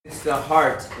the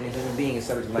heart in a human being is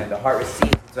subject to the mind. The heart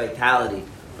receives its vitality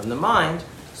from the mind,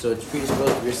 so it's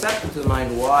predisposed to be receptive to the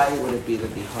mind. Why would it be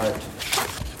that the heart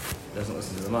doesn't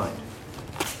listen to the mind?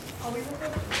 Are we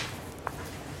recording?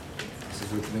 This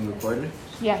is being recorded?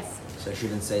 Yes. So I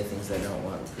shouldn't say things that I don't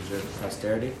want to preserve for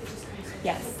posterity?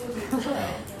 Yes.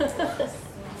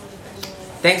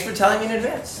 Thanks for telling me in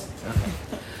advance. Okay.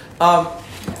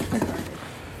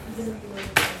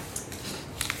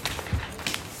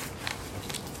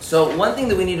 So one thing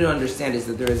that we need to understand is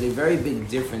that there is a very big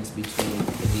difference between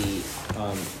the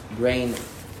brain,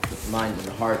 the mind, and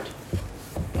the heart.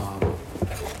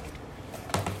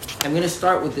 I'm going to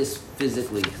start with this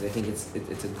physically because I think it's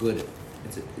a good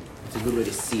way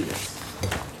to see this.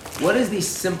 What is the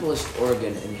simplest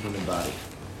organ in the human body?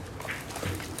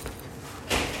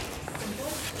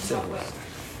 Simplest.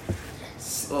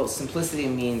 Well, simplicity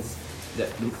means that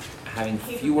having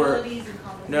fewer.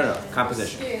 No,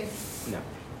 composition. No.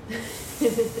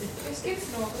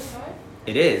 It's normal, right?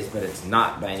 It is, but it's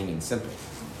not by any means simple.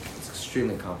 It's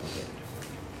extremely complicated.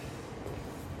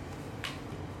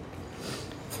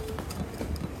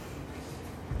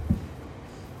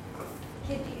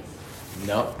 Kidneys.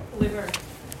 Nope. Liver.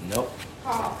 Nope.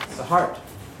 Heart. It's the heart.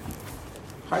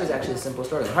 Heart is actually the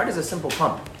simplest organ. The heart is a simple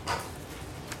pump.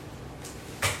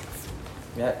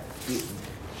 Yeah.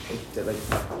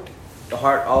 The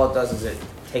heart, all it does is it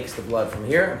takes the blood from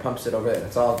here and pumps it over there.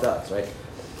 That's all it does, right?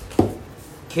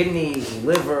 Kidneys,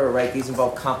 liver, right? These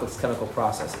involve complex chemical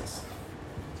processes.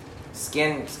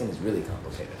 Skin is really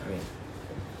complicated. I mean,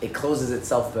 it closes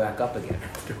itself back up again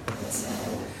afterwards.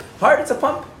 Heart, it's a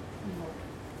pump.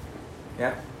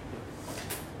 Yeah.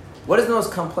 What is the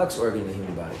most complex organ in the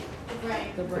human body? The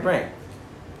brain. The The brain.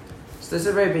 So there's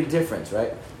a very big difference,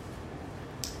 right?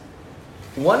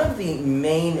 One of the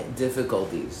main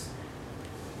difficulties,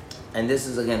 and this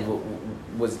is again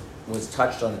what was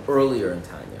touched on earlier in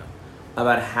Tanya,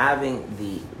 about having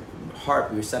the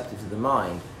heart be receptive to the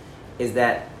mind, is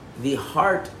that the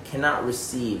heart cannot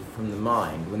receive from the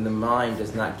mind when the mind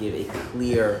does not give a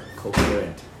clear,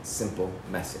 coherent, simple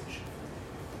message.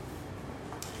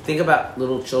 Think about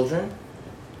little children.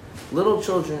 Little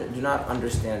children do not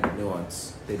understand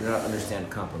nuance. They do not understand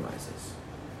compromises.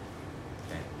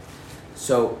 Okay?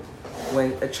 So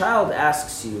when a child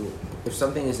asks you if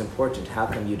something is important, how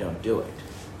come you don't do it?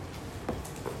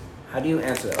 How do you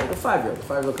answer that? Like a 5-year-old. The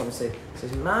 5-year-old comes and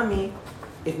says, Mommy,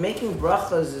 if making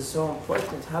brachas is so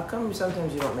important, how come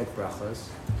sometimes you don't make brachas?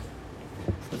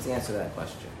 What's the answer to that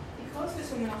question? Because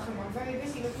this woman, I'm very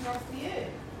busy looking after you.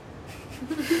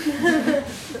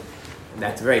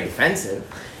 That's very defensive.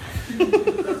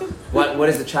 What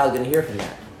is the child going to hear from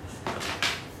that?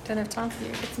 Don't have time for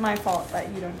you. It's my fault that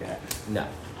you don't do it. No.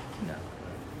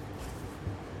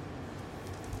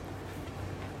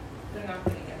 They're not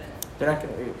going to get it. They're not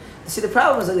going to. See, the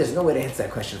problem is that there's no way to answer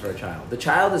that question for a child. The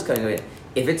child is going to,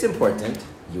 if it's important,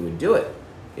 you would do it.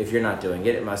 If you're not doing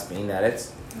it, it must mean that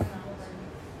it's.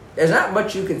 There's not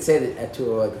much you can say that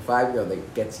to a 5-year-old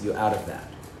that gets you out of that.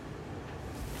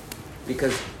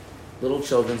 Because little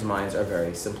children's minds are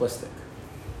very simplistic.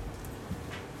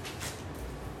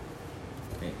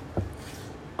 Okay.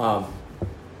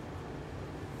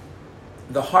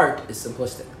 The heart is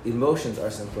simplistic. Emotions are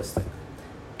simplistic.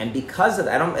 And because of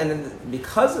that,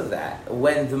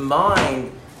 when the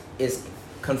mind is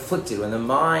conflicted, when the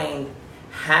mind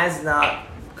has not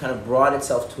kind of brought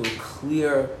itself to a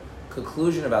clear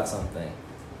conclusion about something,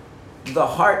 the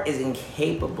heart is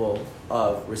incapable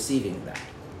of receiving that.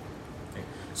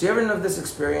 So you ever know this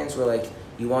experience where like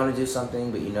you want to do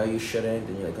something but you know you shouldn't,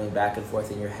 and you're like going back and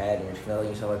forth in your head and you're telling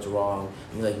yourself it's wrong,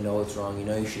 and you like know it's wrong, you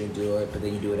know you shouldn't do it, but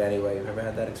then you do it anyway? You've ever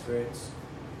had that experience?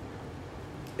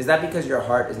 Is that because your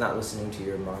heart is not listening to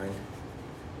your mind?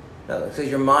 No, because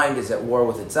your mind is at war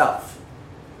with itself.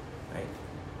 Right?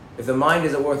 If the mind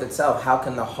is at war with itself, how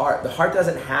can the heart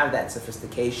doesn't have that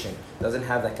sophistication, doesn't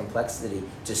have that complexity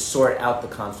to sort out the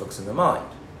conflicts in the mind.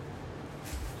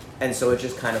 And so it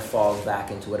just kind of falls back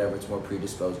into whatever it's more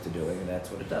predisposed to doing, and that's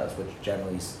what it does, which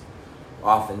generally is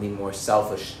often the more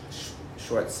selfish,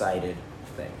 short-sighted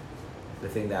thing, the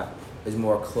thing that is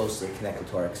more closely connected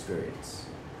to our experience.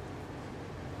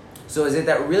 So is it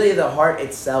that really the heart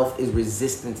itself is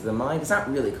resistant to the mind? It's not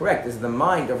really correct. It's the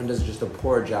mind often does just a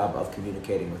poor job of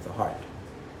communicating with the heart.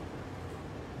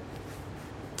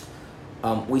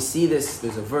 We see this,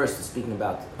 there's a verse that's speaking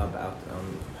about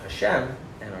Hashem,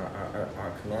 and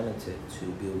our commandment to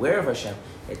be aware of Hashem.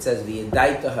 It says,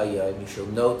 "V'yedaita hayom," you shall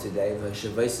know today,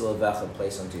 "V'hashavayis levacha,"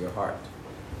 place unto your heart.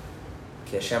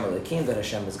 Ki Hashem Elokim, that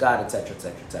Hashem is God, etc.,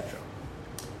 etc., etc.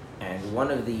 And one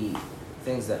of the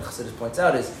things that Chassidus points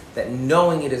out is that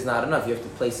knowing it is not enough. You have to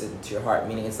place it into your heart.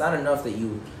 Meaning, it's not enough that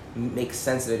you make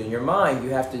sense of it in your mind.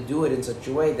 You have to do it in such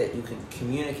a way that you can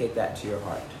communicate that to your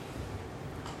heart.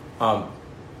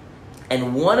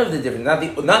 And one of the different,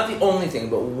 not the only thing,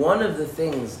 but one of the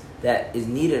things that is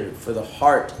needed for the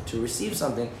heart to receive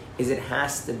something is it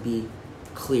has to be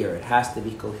clear. It has to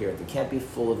be coherent. It can't be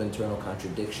full of internal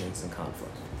contradictions and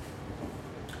conflict.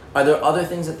 Are there other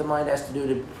things that the mind has to do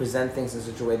to present things in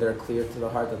such a way that are clear to the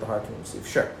heart that the heart can receive?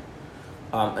 Sure.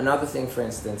 Another thing, for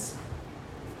instance,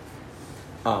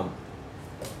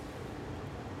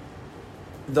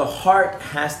 the heart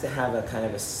has to have a kind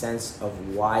of a sense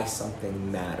of why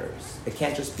something matters. It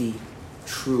can't just be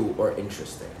true or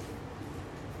interesting.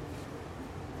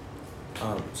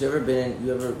 So you ever been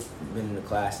in a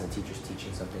class and the teacher's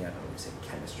teaching something, I don't know, say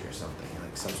chemistry or something, and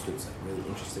like some students like really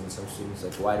interested, and some students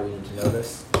like, why do we need to know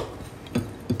this?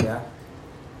 Yeah?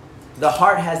 The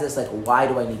heart has this like, why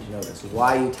do I need to know this?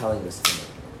 Why are you telling this to me?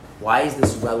 Why is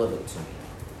this relevant to me?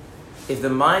 If the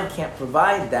mind can't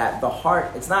provide that, the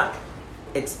heart, it's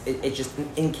just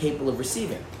incapable of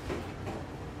receiving.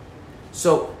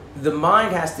 So the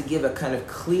mind has to give a kind of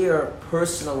clear,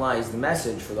 personalized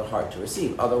message for the heart to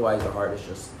receive. Otherwise, the heart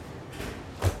is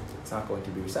it's not going to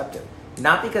be receptive.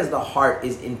 Not because the heart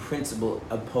is in principle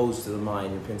opposed to the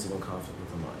mind, in principle in conflict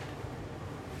with the mind.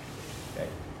 Okay.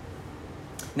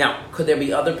 Now, could there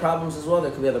be other problems as well?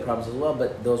 There could be other problems as well,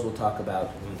 but those we'll talk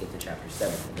about when we get to chapter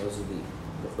 7.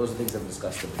 Those are things I've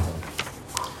discussed over time.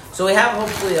 So we have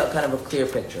hopefully a kind of a clear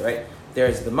picture, right?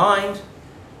 There's the mind.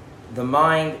 The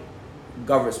mind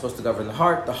is supposed to govern the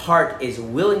heart. The heart is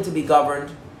willing to be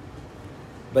governed,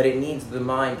 but it needs the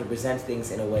mind to present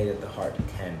things in a way that the heart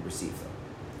can receive them.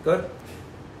 Good?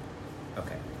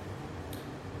 Okay.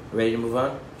 Ready to move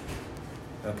on?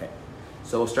 Okay.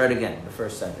 So we'll start again, the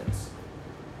first sentence.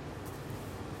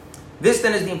 This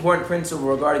then is the important principle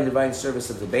regarding divine service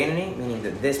of the Beinoni, meaning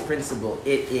that this principle,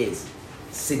 it is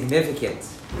significant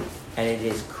and it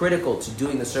is critical to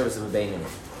doing the service of a Beinoni,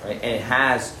 right? And it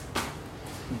has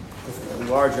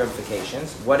large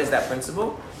ramifications. What is that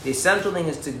principle? The essential thing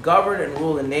is to govern and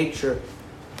rule the nature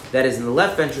that is in the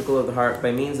left ventricle of the heart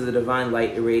by means of the divine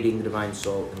light irradiating the divine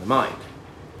soul in the mind.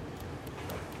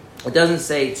 It doesn't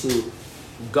say to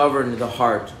govern the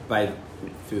heart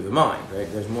through the mind,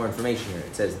 right? There's more information here.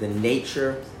 It says the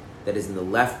nature that is in the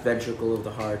left ventricle of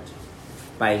the heart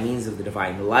by means of the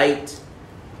divine light,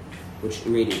 which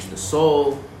irradiates the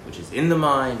soul, which is in the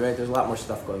mind, right? There's a lot more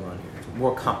stuff going on here. It's a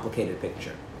more complicated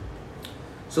picture.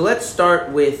 So let's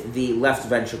start with the left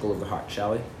ventricle of the heart,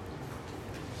 shall we?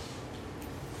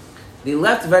 The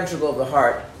left ventricle of the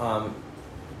heart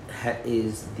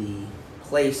is the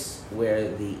place where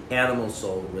the animal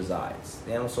soul resides.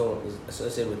 The animal soul is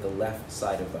associated with the left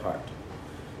side of the heart.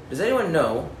 Does anyone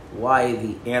know why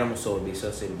the animal soul would be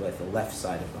associated with the left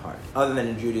side of the heart? Other than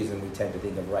in Judaism, we tend to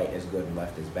think of right as good and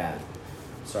left as bad.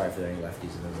 Sorry for any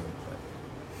lefties in the room, but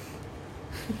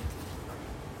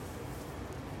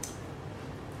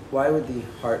why would the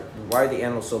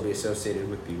animal soul be associated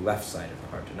with the left side of the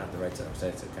heart and not the right side? So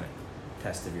it's a kind of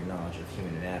test of your knowledge of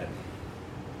human anatomy.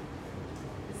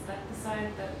 Is that the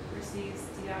side that receives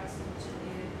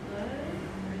deoxygenated blood,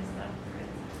 or is that the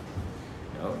right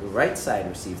side? No, the right side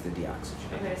receives the deoxygenated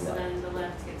blood. Okay, so then the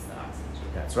left gets the oxygen.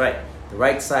 That's right. The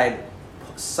right side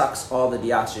sucks all the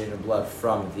deoxygenated blood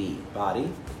from the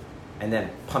body and then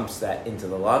pumps that into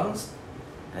the lungs,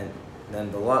 and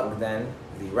then the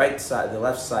left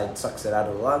side sucks it out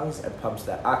of the lungs and pumps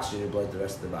that oxygenated blood to the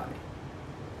rest of the body.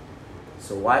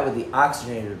 So why would the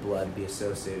oxygenated blood be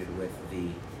associated with the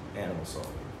animal soul?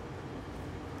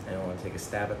 Anyone want to take a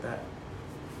stab at that?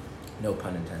 No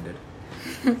pun intended.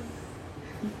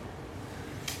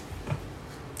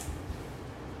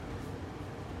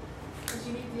 Because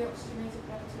you need the oxygenated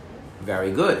blood to live.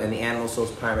 Very good. And the animal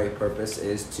soul's primary purpose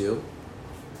is to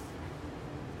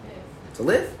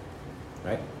live,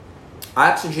 right?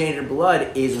 Oxygenated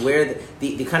blood is where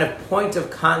the kind of point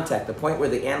of contact, the point where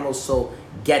the animal soul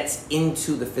gets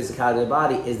into the physicality of the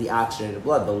body is the oxygenated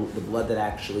blood, the blood that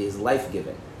actually is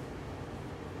life-giving.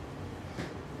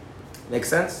 Make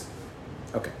sense?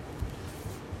 Okay.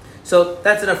 So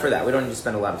that's enough for that. We don't need to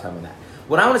spend a lot of time on that.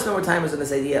 What I want to spend more time is on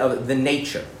this idea of the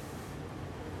nature.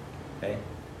 Okay?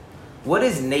 What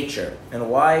is nature and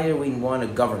why do we want to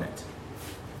govern it?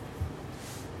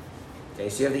 Okay,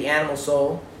 so you have the animal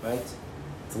soul, right?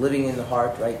 It's living in the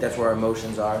heart, right? That's where our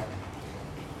emotions are.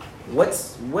 What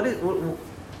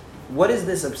is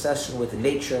this obsession with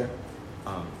nature?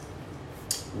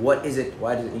 What is it?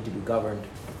 Why does it need to be governed?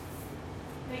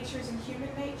 Nature's in human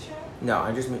nature? No,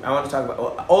 I want to talk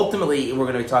about, ultimately we're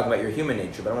going to be talking about your human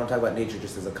nature, but I want to talk about nature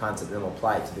just as a concept, and then we'll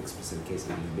apply it to the specific case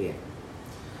of a human being.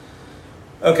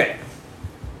 Okay.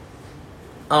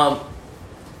 I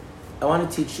want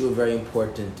to teach you a very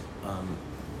important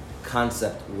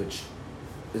concept which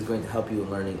is going to help you in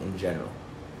learning in general.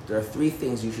 There are three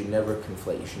things you should never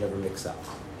conflate, you should never mix up.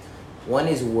 One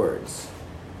is words.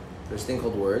 There's a thing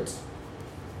called words.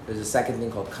 There's a second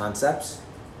thing called concepts.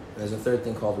 And there's a third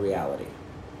thing called reality.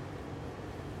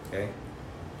 Okay?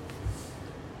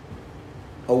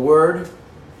 A word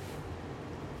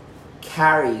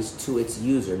carries to its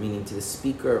user, meaning to the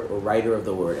speaker or writer of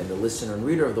the word, and the listener and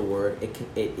reader of the word,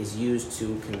 it is used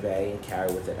to convey and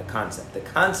carry with it a concept. The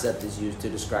concept is used to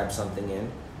describe something in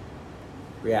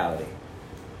reality.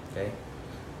 Okay?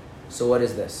 So what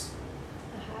is this?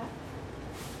 A hat.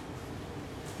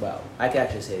 Well, I can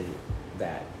actually say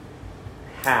that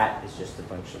hat is just a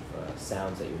bunch of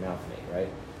sounds that your mouth made, right?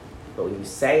 But when you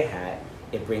say hat,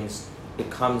 it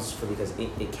comes because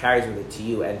it carries with it to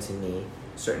you and to me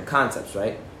certain concepts,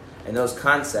 right? And those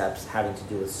concepts having to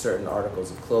do with certain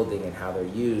articles of clothing and how they're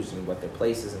used and what their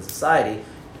place is in society,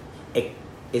 it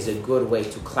is a good way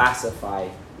to classify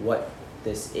what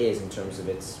this is in terms of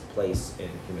its place in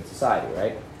human society,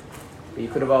 right? But you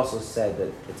could have also said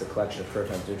that it's a collection of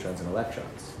protons, neutrons, and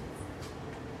electrons,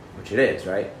 which it is,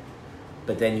 right?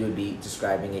 But then you would be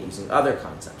describing it using other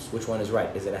concepts. Which one is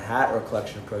right? Is it a hat or a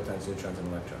collection of protons, neutrons, and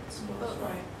electrons? Both,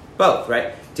 right. Both,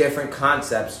 right? Different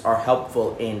concepts are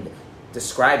helpful in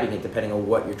describing it depending on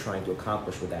what you're trying to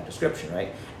accomplish with that description,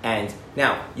 right? And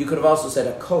now, you could have also said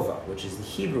a kova, which is the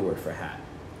Hebrew word for hat.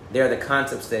 There, the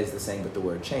concept stays the same, but the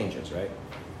word changes, right?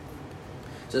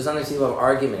 So sometimes people have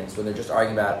arguments when they're just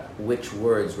arguing about which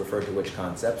words refer to which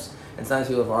concepts, and sometimes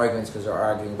people have arguments because they're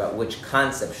arguing about which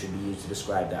concept should be used to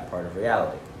describe that part of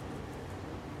reality.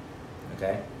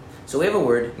 Okay? So we have a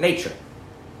word, nature.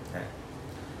 Okay.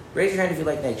 Raise your hand if you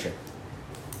like nature.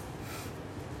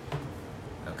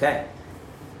 Okay.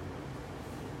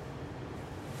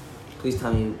 Please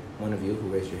tell me, one of you who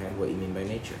raised your hand, what you mean by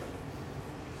nature.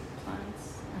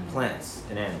 Plants. Plants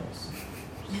and animals.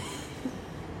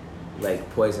 Like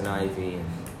poison ivy and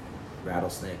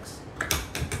rattlesnakes.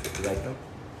 You like them?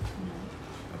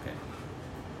 No. Okay.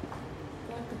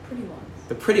 I like the pretty ones.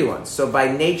 The pretty ones. So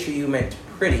by nature you meant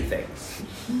pretty things.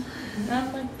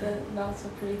 Not like the not so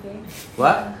pretty things.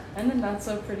 What? And the not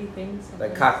so pretty things.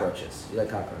 Like cockroaches. You like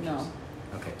cockroaches? No.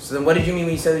 Okay. So then what did you mean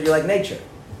when you said that you like nature?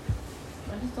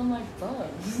 I just don't like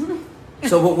bugs.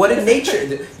 So but what did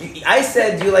nature... I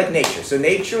said, do you like nature? So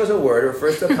nature was a word, it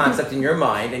refers to a concept in your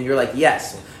mind, and you're like,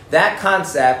 yes. That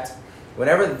concept,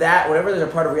 whenever there's a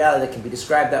part of reality that can be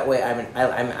described that way,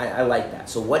 I like that.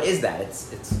 So what is that?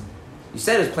 It's you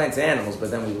said it was plants and animals,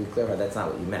 but then we clarified that's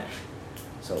not what you meant.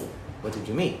 So what did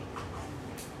you mean?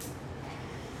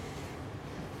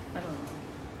 I don't know.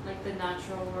 Like the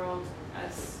natural world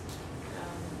as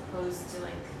opposed to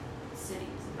like cities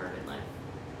and urban life.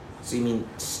 So you mean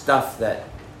stuff that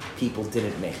people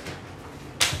didn't make?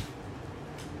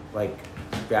 Like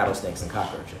rattlesnakes and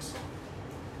cockroaches?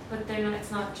 But they're not,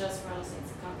 it's not just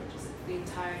rattlesnakes and cockroaches, it's the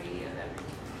entirety of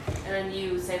everything. And then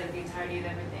you say that the entirety of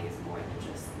everything is more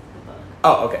than just the bug.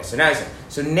 Oh, okay. So now I see.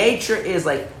 So nature is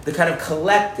like the kind of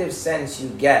collective sense you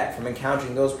get from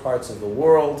encountering those parts of the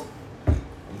world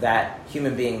that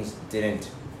human beings didn't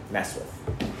mess with.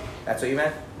 That's what you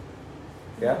meant?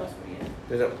 Yeah?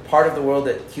 There's a part of the world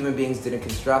that human beings didn't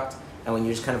construct, and when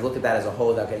you just kind of look at that as a whole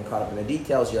without getting caught up in the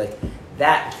details, you're like,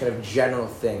 that kind of general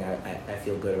thing I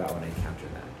feel good about when I encounter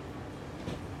that.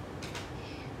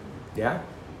 Yeah?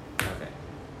 Okay.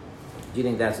 Do you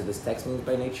think that's what this text means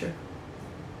by nature?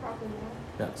 Probably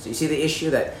not. No. So you see the issue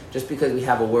that just because we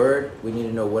have a word, we need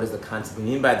to know what is the concept we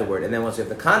mean by the word. And then once we have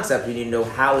the concept, we need to know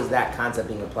how is that concept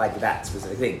being applied to that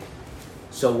specific thing.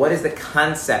 So what is the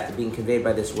concept being conveyed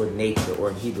by this word nature,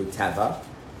 or in Hebrew, teva?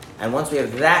 And once we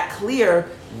have that clear,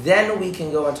 then we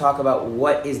can go and talk about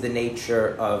what is the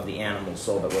nature of the animal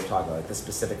soul that we're talking about, like the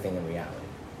specific thing in reality.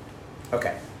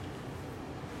 Okay.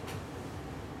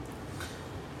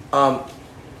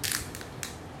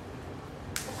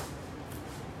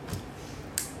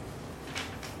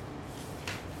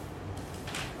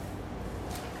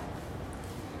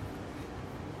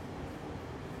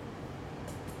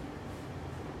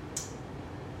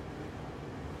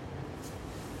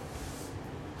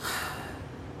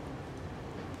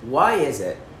 Why is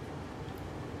it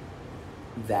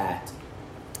that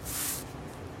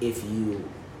if you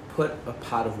put a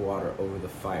pot of water over the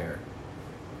fire,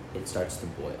 it starts to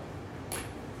boil?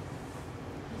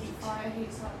 Fire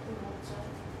heats up the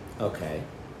water. Okay.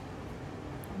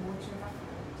 And water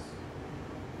evaporates.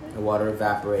 The water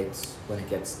evaporates when it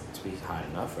gets to be hot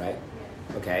enough, right?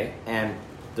 Okay, and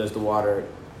does the water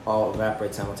all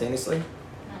evaporate simultaneously? No.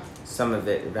 Some of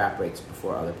it evaporates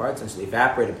before other parts, and so the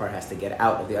evaporated part has to get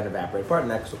out of the unevaporated part,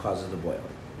 and that's what causes the boiling.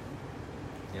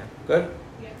 Yeah, good?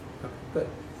 Yeah. Okay, good.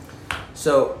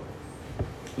 So,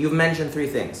 you've mentioned three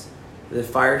things. The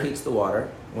fire heats the water.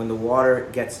 When the water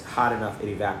gets hot enough, it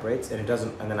evaporates, and it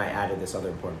doesn't. And then I added this other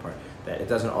important part, that it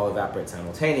doesn't all evaporate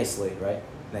simultaneously, right?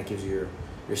 And that gives you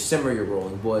your simmer, your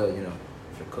rolling boil. You know,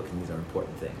 if you're cooking, these are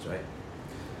important things, right?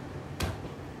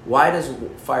 Why does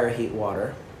fire heat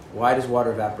water? Why does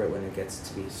water evaporate when it gets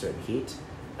to be a certain heat?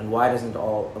 And why does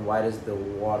the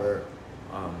water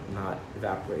not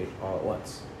evaporate all at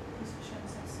once?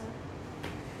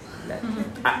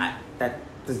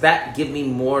 Does that give me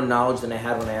more knowledge than I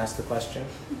had when I asked the question?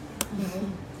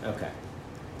 Mm-hmm. Okay.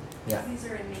 Yeah. These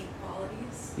are innate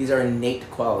qualities. These are innate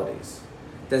qualities.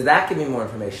 Does that give me more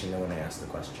information than when I asked the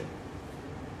question?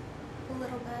 A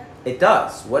little bit. It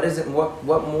does. What is it?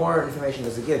 What more information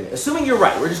does it give me? Assuming you're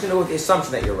right. We're just going to go with the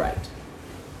assumption that you're right.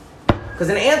 Because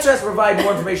an answer has to provide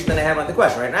more information than I had on the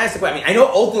question, right? And I asked the question. I mean, I know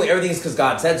ultimately everything is because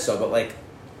God said so, but like,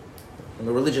 I'm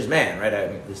a religious man, right?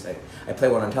 At least I play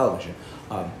one on television.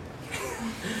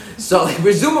 So, like,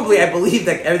 presumably, I believe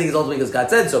that everything is ultimately because God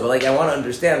said so. But like, I want to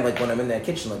understand, like, when I'm in that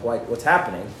kitchen, like, what's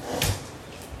happening?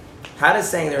 How does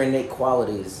saying their innate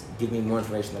qualities give me more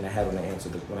information than I had when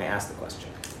I asked the question?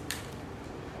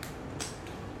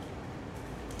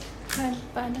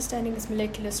 By understanding its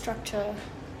molecular structure,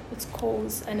 its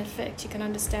cause and effect, you can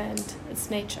understand its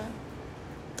nature.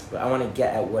 But I want to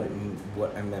get at what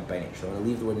I meant by nature. I want to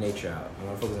leave the word nature out. I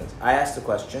want to focus on this. I asked a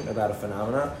question about a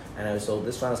phenomena, and I was told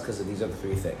this one is because of these other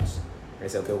three things. And I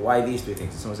said, okay, why these three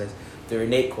things? And someone says, they're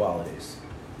innate qualities.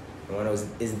 And when I was,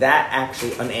 is that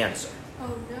actually an answer?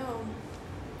 Oh no.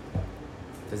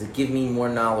 Does it give me more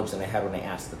knowledge than I had when I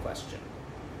asked the question?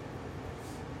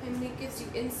 I mean, it gives you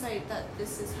insight that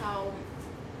this is how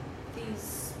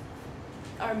these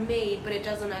are made, but it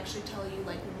doesn't actually tell you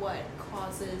like what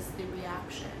causes the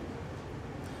reaction.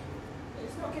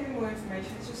 It's not giving more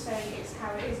information, it's just saying it's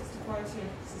how it is, it's the quality and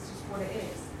it's just what it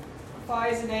is.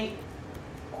 Fire's innate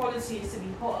quality is to be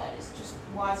hot, it's just,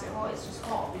 why is it hot? It's just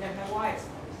hot, we don't know why it's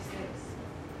hot, it's just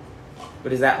this.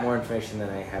 But is that more information than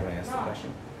I had when I asked the No.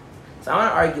 question? So I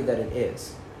want to argue that it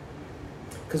is.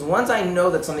 Because once I know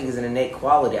that something is an innate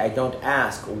quality, I don't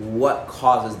ask what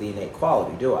causes the innate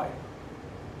quality, do I?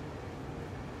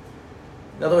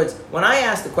 In other words, when I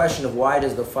ask the question of why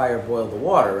does the fire boil the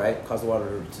water, right, cause the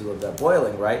water to do that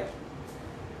boiling, right,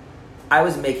 I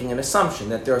was making an assumption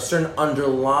that there are certain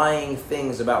underlying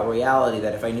things about reality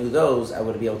that if I knew those, I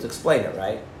would be able to explain it,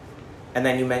 right? And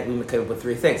then we came up with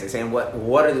three things. Like saying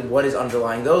what is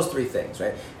underlying those three things,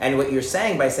 right? And what you're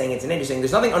saying by saying it's innate, you're saying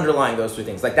there's nothing underlying those three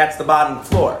things. Like that's the bottom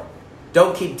floor.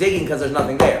 Don't keep digging because there's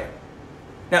nothing there.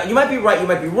 Now, you might be right, you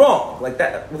might be wrong. Like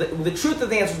that, the truth of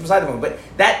the answer is beside the point. But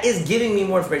that is giving me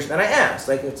more information than I asked.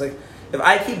 Like it's like, if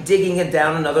I keep digging it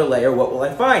down another layer, what will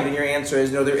I find? And your answer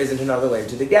is, no, there isn't another layer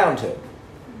to dig down to.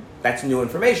 That's new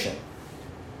information.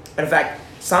 And in fact,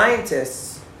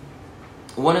 scientists,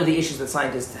 one of the issues that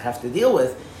scientists have to deal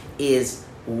with is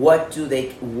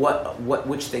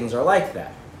which things are like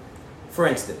that. For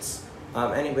instance,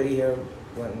 anybody here,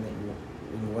 when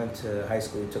you went to high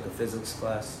school, you took a physics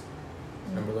class?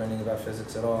 Remember learning about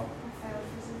physics at all? I failed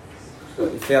physics. So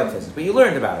you failed physics, but you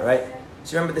learned about it, right?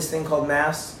 So you remember this thing called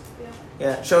mass? Yeah.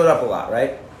 Yeah, it showed up a lot,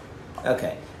 right?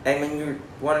 Okay. And when you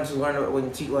wanted to learn about, when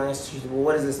you teach, well,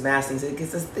 what is this mass thing?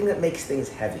 It's this thing that makes things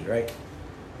heavy, right?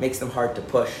 Makes them hard to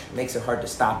push, makes it hard to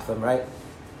stop them, right?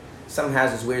 Some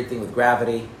has this weird thing with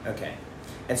gravity. Okay.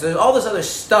 And so there's all this other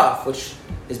stuff which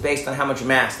is based on how much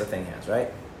mass the thing has, right?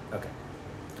 Okay.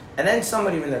 And then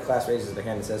somebody in their class raises their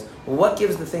hand and says, well, what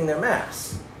gives the thing their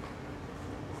mass?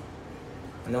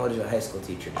 And then what does your high school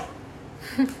teacher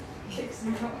do? Kicks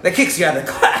me out. They kicks you out of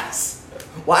the class.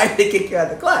 Why did they kick you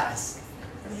out of the class?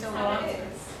 There's no answer.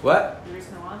 What? There is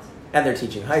no answer. And they're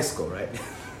teaching high school, right?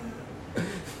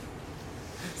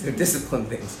 They're discipline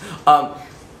things.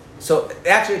 So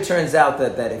actually it turns out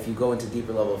that if you go into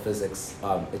deeper level of physics,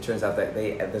 it turns out that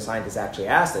the scientists actually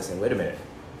asked us, and wait a minute,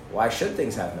 why should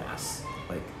things have mass?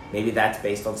 Like, maybe that's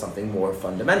based on something more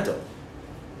fundamental,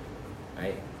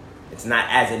 right? It's not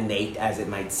as innate as it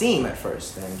might seem at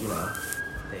first, and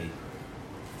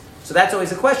so that's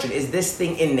always a question. Is this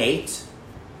thing innate,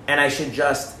 and I should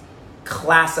just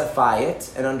classify it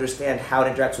and understand how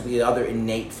it interacts with the other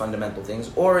innate fundamental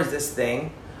things, or is this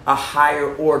thing a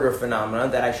higher order phenomena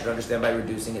that I should understand by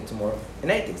reducing it to more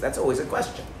innate things? That's always a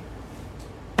question.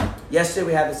 Yesterday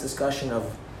we had this discussion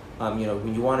of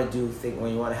When you want to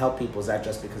when you want to help people, is that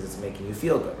just because it's making you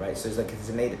feel good, right? So there's like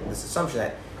this assumption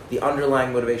that the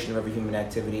underlying motivation of every human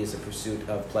activity is a pursuit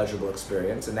of pleasurable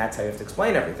experience, and that's how you have to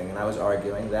explain everything. And I was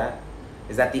arguing that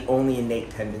is that the only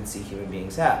innate tendency human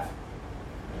beings have.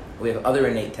 We have other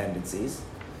innate tendencies,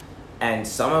 and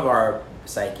some of our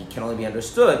psyche can only be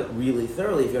understood really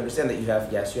thoroughly if you understand that you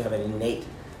have an innate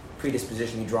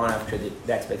predisposition you drawn after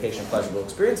the expectation of pleasurable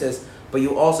experiences, but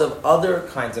you also have other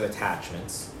kinds of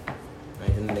attachments, right?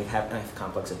 And they have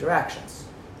complex interactions.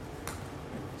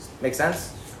 Make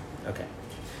sense? Okay.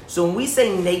 So when we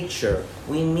say nature,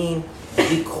 we mean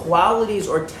the qualities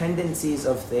or tendencies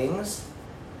of things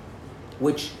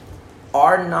which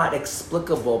are not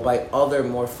explicable by other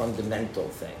more fundamental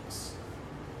things.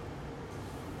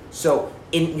 So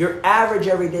in your average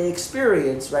everyday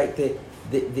experience, right, the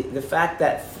fact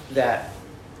that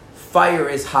fire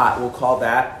is hot, we'll call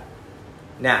that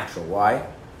natural. Why?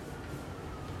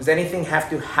 Does anything have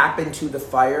to happen to the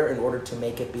fire in order to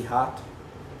make it be hot?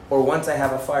 Or once I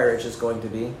have a fire, it's just going to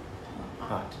be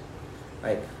hot,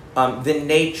 right? The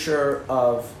nature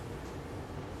of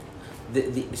the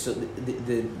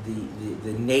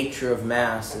nature of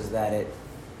mass is that it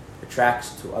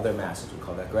attracts to other masses. We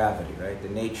call that gravity, right? The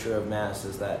nature of mass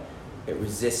is that it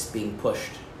resists being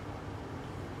pushed,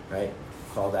 right?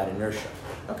 We call that inertia.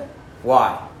 Okay.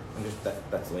 Why?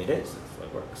 That's the way it is. That's the way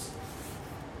it works,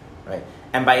 right?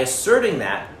 And by asserting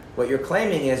that, what you're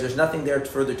claiming is there's nothing there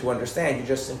further to understand. You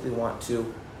just simply want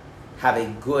to have a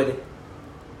good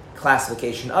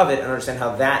classification of it and understand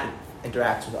how that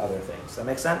interacts with other things. Does that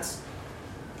make sense?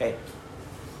 Okay.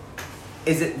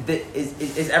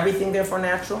 Is everything therefore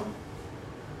natural?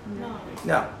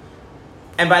 No.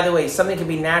 And by the way, something can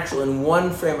be natural in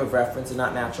one frame of reference and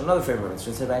not natural in another frame of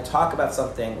reference. So if I talk about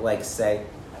something like, say,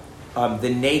 the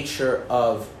nature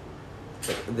of,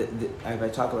 if I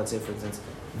talk about, say, for instance,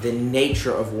 the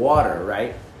nature of water,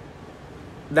 right?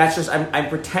 That's just, I'm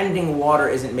pretending water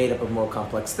isn't made up of more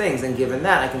complex things, and given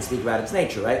that, I can speak about its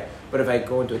nature, right? But if I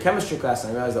go into a chemistry class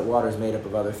and I realize that water is made up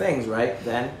of other things, right?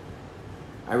 Then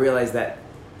I realize that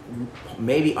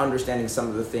maybe understanding some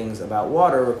of the things about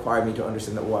water required me to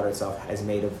understand that water itself is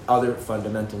made of other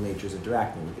fundamental natures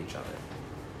interacting with each other.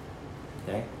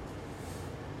 Okay?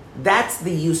 That's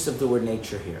the use of the word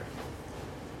nature here.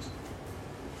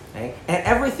 Okay? And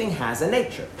everything has a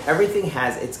nature. Everything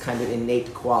has its kind of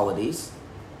innate qualities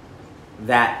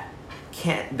that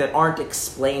aren't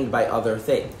explained by other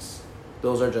things.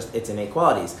 Those are just its innate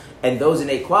qualities. And those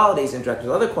innate qualities interact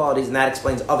with other qualities, and that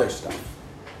explains other stuff.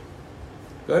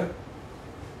 Good?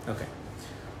 Okay.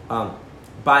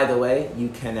 By the way, you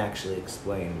can actually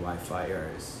explain why fire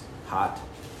is hot.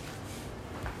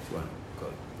 If you want to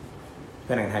go,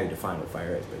 depending on how you define what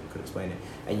fire is, but you could explain it.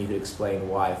 And you could explain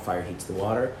why fire heats the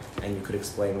water, and you could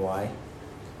explain why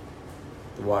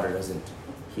the water doesn't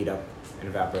heat up and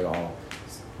evaporate all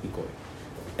equally.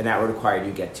 And that would require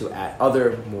you get to add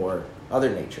other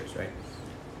natures, right?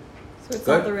 So it's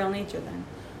Good? not the real nature then?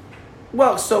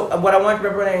 Well, so what I want to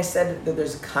remember when I said that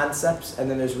there's concepts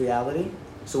and then there's reality.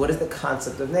 So what is the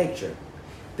concept of nature?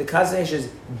 The concept of nature is,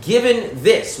 given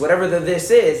this, whatever the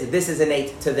this is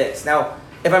innate to this. Now,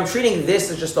 if I'm treating this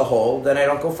as just a whole, then I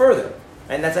don't go further.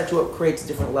 And that's actually what creates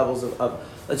different levels of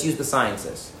let's use the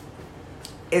sciences.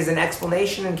 Is an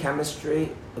explanation in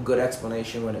chemistry a good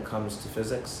explanation when it comes to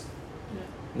physics?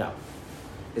 No.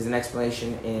 Is an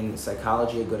explanation in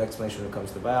psychology a good explanation when it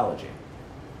comes to biology?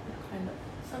 kind of.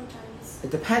 Sometimes. It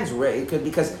depends, right?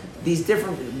 Because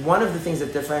one of the things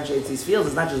that differentiates these fields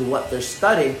is not just what they're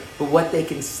studying, but what they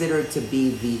consider to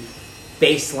be the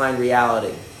baseline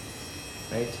reality,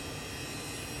 right?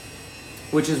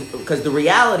 Which is, because the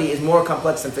reality is more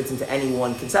complex than fits into any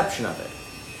one conception of it.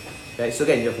 Okay, so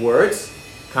again, you have words,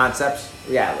 concepts,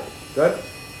 reality. Good?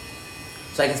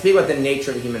 So I can speak about the nature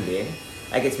of a human being.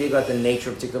 I can speak about the nature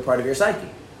of a particular part of your psyche.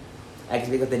 I can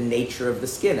speak about the nature of the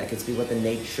skin. I can speak about the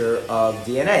nature of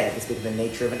DNA. I can speak about the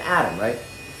nature of an atom, right?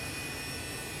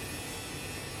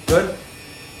 Good?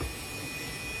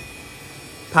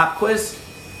 Pop quiz.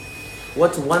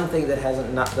 What's one thing that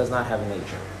does not have a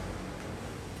nature?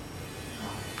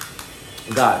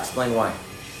 God. Explain why.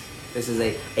 This is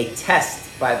a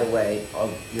test, by the way,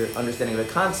 of your understanding of a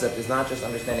concept. Is not just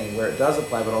understanding where it does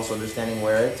apply, but also understanding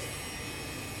where it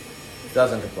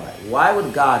doesn't apply. Why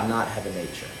would God not have a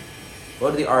nature?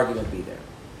 What would the argument be there?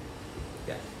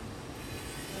 Yeah.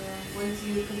 Once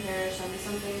you compare Hashem to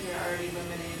something, you're already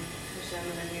limiting Hashem,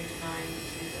 and then you're denying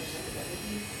the Hashem of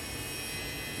everything.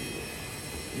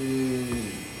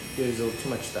 There's too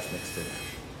much stuff mixed in there.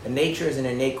 A nature is an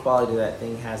innate quality that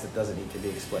thing has that doesn't need to be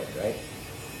explained, right?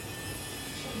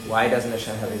 Why doesn't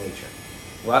Hashem have a nature?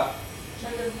 What?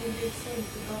 Hashem doesn't even do the same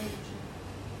to God.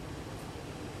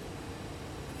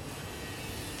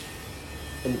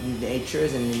 And nature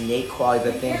is an innate quality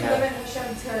that You things can't have. limit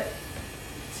Hashem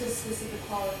to specific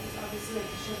qualities. Obviously, like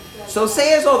Hashem does. So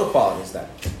say it has all the qualities then.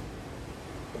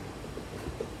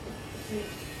 You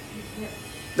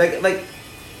can't. Like,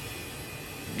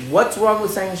 what's wrong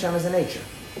with saying Hashem is a nature?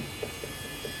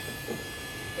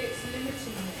 It's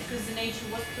limiting it. Because the nature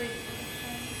was created.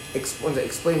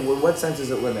 Explain what sense is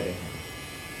it limiting?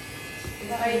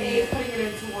 By putting it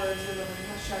into words or limiting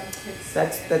Hashem to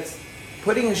That's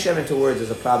putting Hashem into words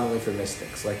is a problem only for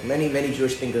mystics. Like many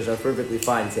Jewish thinkers are perfectly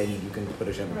fine saying you can put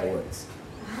Hashem into Right. words.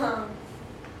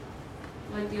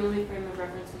 Like the only frame of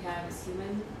reference we have is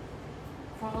human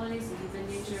qualities and human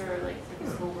nature, or like the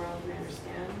physical world we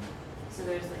understand. So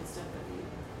there's like stuff that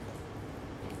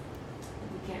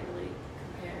we can't really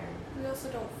compare. We also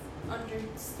don't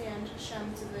understand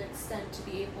Hashem to the extent to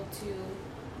be able to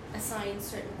assign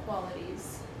certain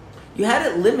qualities. You had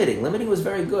it limiting. Limiting was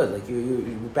very good. Like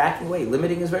you were backing away.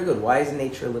 Limiting is very good. Why is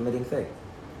nature a limiting thing?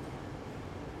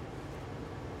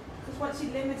 Because once you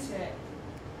limit it,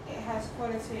 it has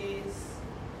qualities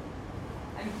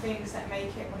and things that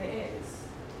make it what it is.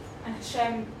 And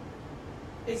Hashem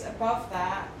is above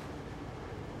that.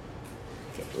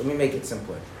 Okay, let me make it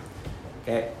simpler.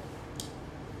 Okay?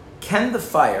 Can the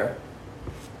fire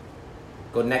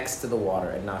go next to the water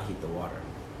and not heat the water?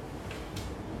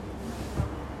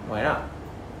 Why not?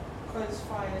 Because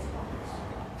fire is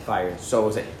hot. Fire. So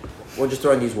is it. We'll just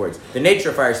throw in these words. The nature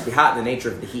of fire is to be hot, and the nature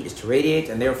of the heat is to radiate,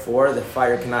 and therefore the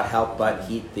fire cannot help but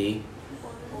heat the.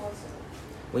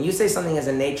 When you say something has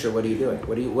a nature, what are you doing?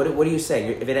 What are you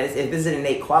saying? If this is an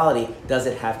innate quality, does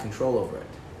it have control over it?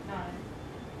 No.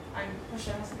 And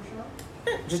Hashem has control.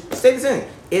 Just say the same thing.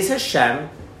 Is Hashem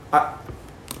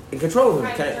in control of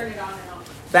I it? can turn it on and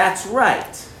off. That's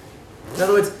right. In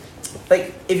other words,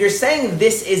 like if you're saying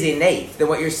this is innate, then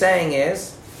what you're saying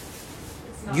is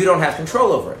It's not. you don't have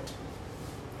control over it.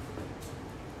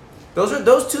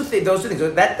 Those two things.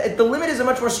 That the limit is a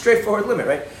much more straightforward limit,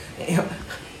 right? You know,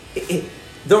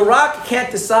 the rock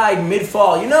can't decide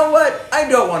mid-fall. You know what? I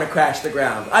don't want to crash the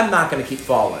ground. I'm not going to keep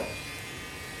falling.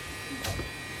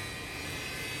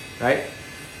 Right?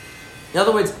 In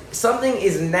other words, something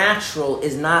is natural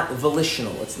is not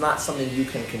volitional. It's not something you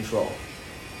can control.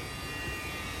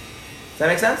 Does that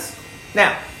make sense?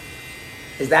 Now,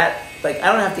 is that, like,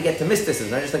 I don't have to get to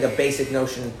mysticism. I just like a basic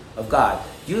notion of God.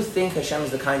 Do you think Hashem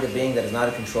is the kind of being that is not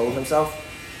in control of himself?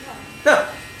 No.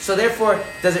 So therefore,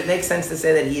 does it make sense to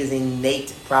say that he has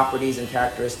innate properties and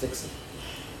characteristics?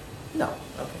 No.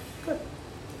 Okay, good.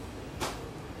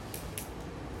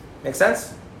 Make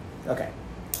sense? Okay.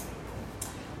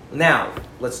 Now,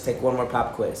 let's take one more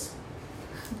pop quiz.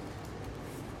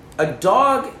 A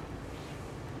dog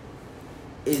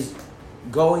is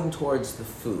going towards the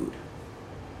food.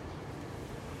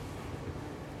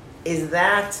 Is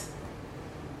that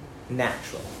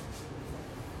natural?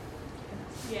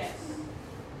 Yes.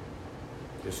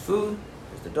 There's food,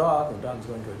 there's the dog is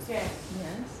going towards it. Yes.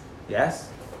 Yes. Yes?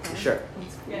 You sure?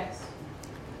 Yes.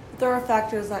 There are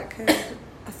factors that could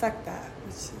affect that,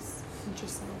 which is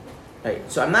interesting.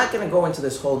 Right. So I'm not going to go into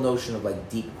this whole notion of like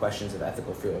deep questions of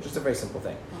ethical free will. Just a very simple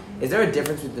thing. Is there a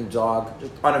difference between the dog,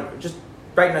 just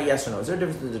right now, yes or no? Is there a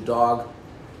difference between the dog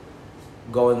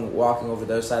walking over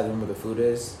the other side of the room where the food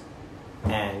is,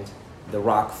 and the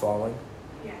rock falling?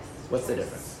 Yes. What's the Choice.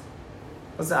 difference?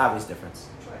 What's the obvious difference?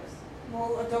 Choice.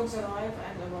 Well, a dog's alive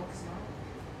and a rock is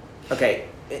not. Okay.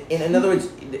 In other words,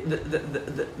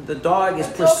 the dog is A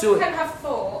dog pursuing. can have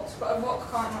thoughts, but a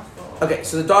rock can't have thoughts. Okay,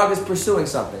 so the dog is pursuing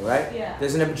something, right? Yeah.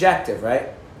 There's an objective, right?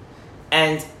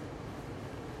 And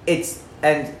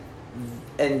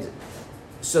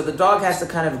so the dog has to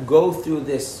kind of go through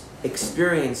this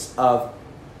experience of,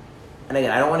 and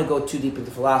again, I don't want to go too deep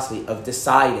into philosophy, of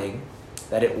deciding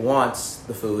that it wants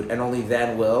the food and only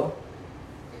then will.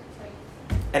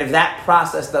 And if that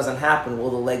process doesn't happen,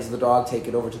 will the legs of the dog take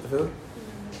it over to the food?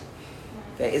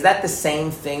 Okay, is that the same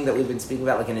thing that we've been speaking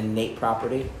about, like an innate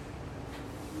property?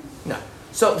 No.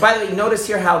 So, by the way, you notice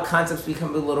here how concepts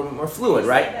become a little bit more fluid,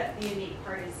 right? That the innate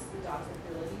part is the dog's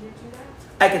ability to do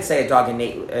that? I could say the dog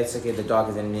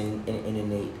has an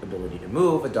innate ability to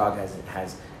move. A dog has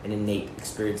an innate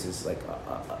experiences, like,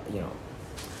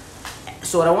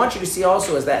 So what I want you to see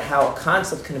also is that how a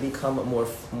concept can become more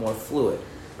fluid,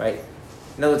 right?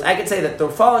 In other words, I could say that the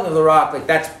falling of the rock, like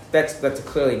that's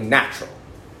clearly natural.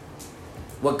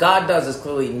 What God does is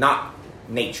clearly not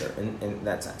nature in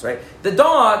that sense, right? The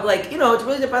dog, like, it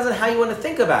really depends on how you want to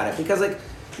think about it, because like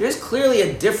there's clearly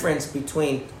a difference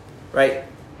between, right,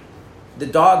 the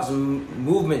dog's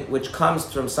movement, which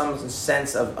comes from some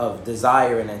sense of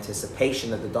desire and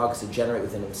anticipation that the dog has to generate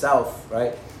within himself,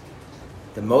 right?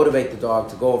 To motivate the dog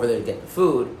to go over there to get the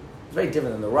food, it's very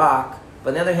different than the rock. But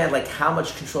on the other hand, like, how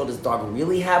much control does the dog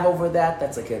really have over that?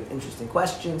 That's like an interesting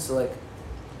question. So, like,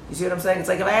 you see what I'm saying? It's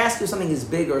like if I ask you if something is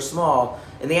big or small,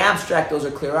 in the abstract, those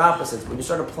are clear opposites. When you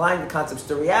start applying the concepts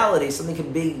to reality, something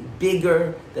can be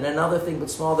bigger than another thing, but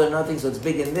smaller than another thing. So it's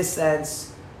big in this sense.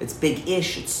 It's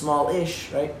big-ish. It's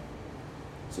small-ish, right?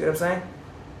 See what I'm saying?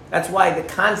 That's why the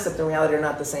concept and reality are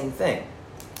not the same thing.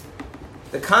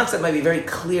 The concept might be very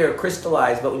clear,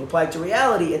 crystallized, but when you apply it to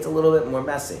reality, it's a little bit more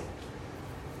messy.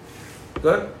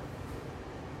 Good?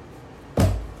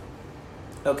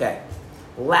 Okay.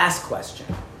 Last question.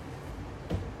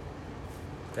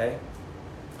 Okay?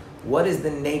 What is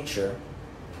the nature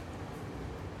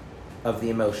of the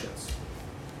emotions?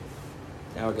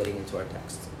 Now we're getting into our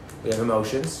text. We have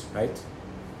emotions, right?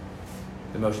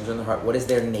 Emotions are in the heart. What is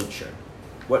their nature?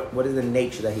 What is the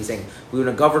nature that he's saying? We're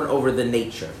going to govern over the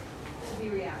nature. To be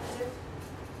reactive.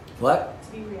 What?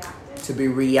 To be reactive. To be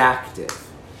reactive.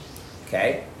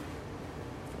 Okay?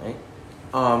 Right?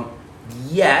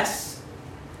 Yes,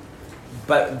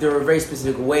 but there are a very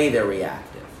specific way they're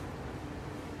reactive.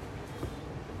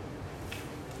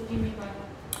 What do you mean by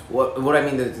that? What I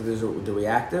mean, the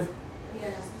reactive?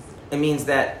 Yes. It means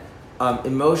that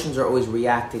emotions are always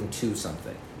reacting to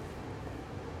something.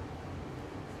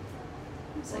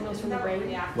 Signals It's from the not brain.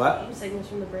 reactive. What? Signals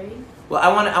from the brain. Well,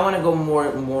 I want to go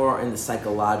more in the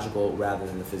psychological rather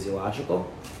than the physiological.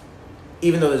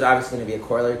 Even though there's obviously going to be a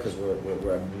corollary because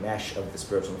we're a mesh of the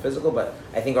spiritual and physical, but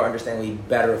I think our understanding will be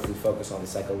better if we focus on the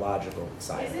psychological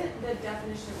side. Isn't the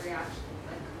definition of reaction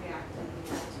like reactive,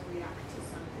 to react to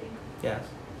something? Yes.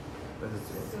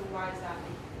 So why is that?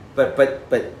 But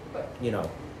you know,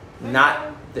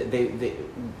 not they.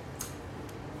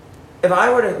 If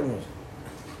I were to,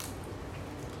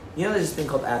 you know, there's this thing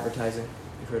called advertising.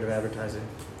 You've heard of advertising?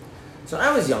 So when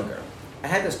I was younger, I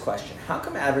had this question: how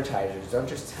come advertisers don't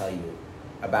just tell you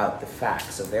about the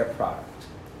facts of their product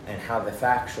and how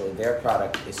factually their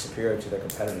product is superior to their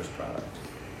competitor's product,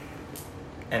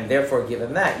 and therefore,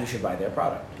 given that, you should buy their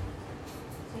product?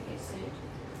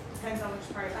 Depends on which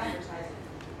part of advertising.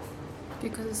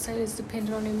 Because the sale is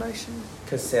dependent on emotion.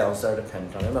 Because sales are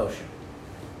dependent on emotion.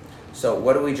 So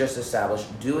what do we just establish?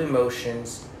 Do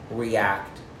emotions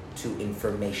react to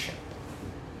information?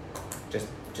 Just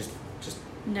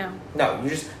No. no.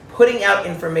 You're just putting out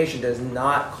information does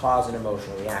not cause an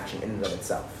emotional reaction in and of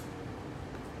itself.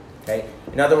 Okay.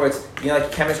 In other words, you know,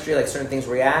 like chemistry, like certain things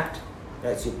react.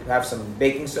 Right? So you have some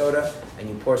baking soda and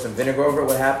you pour some vinegar over it.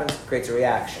 What happens? It creates a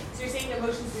reaction. So you're saying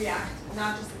emotions react,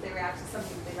 not just that they react to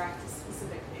something, they react to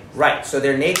specific things. Right. So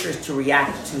their nature is to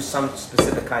react to some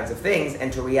specific kinds of things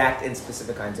and to react in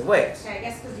specific kinds of ways. Okay, I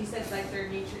guess because you said like their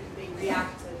nature, they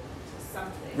react to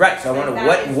something. Right. So I wonder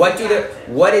what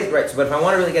is right. So, but if I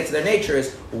want to really get to their nature,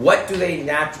 is what is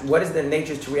their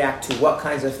nature to react to what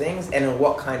kinds of things and in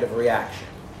what kind of reaction?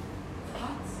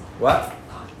 Thoughts? What?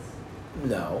 Thoughts.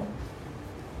 No.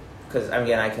 Because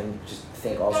again, I can just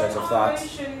think all sorts of Don't thoughts.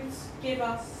 emotions give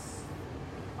us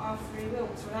our free will?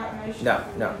 So without emotions, No.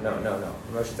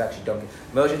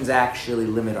 Emotions actually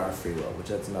limit our free will, which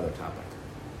that's another topic.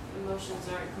 Emotions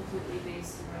aren't completely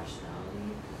based in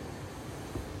rationality.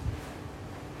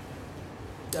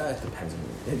 It depends on you.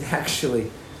 It actually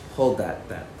hold that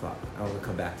thought. I want to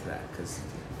come back to that because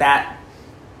that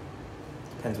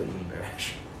depends what you mean by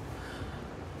rational.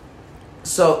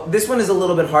 So this one is a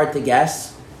little bit hard to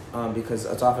guess because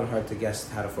it's often hard to guess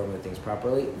how to formulate things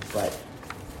properly. But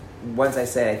once I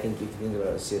say it, I think you can think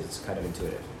about it, see it's kind of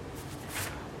intuitive.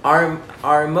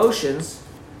 Our emotions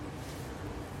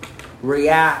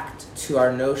react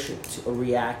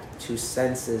to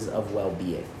senses of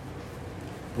well-being.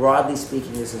 Broadly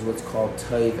speaking, this is what's called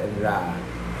tov and ra,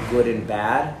 good and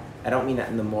bad. I don't mean that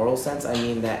in the moral sense. I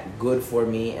mean that good for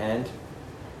me and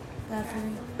Bad for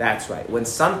me. that's right. When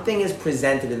something is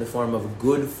presented in the form of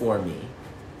good for me,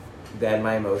 then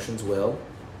my emotions will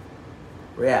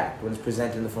react. When it's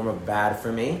presented in the form of bad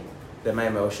for me, then my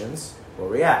emotions will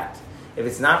react. If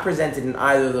it's not presented in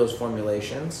either of those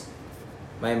formulations,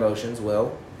 my emotions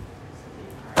will.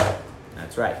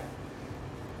 That's right.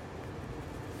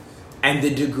 And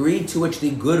the degree to which the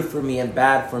good for me and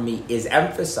bad for me is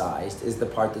emphasized is the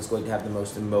part that's going to have the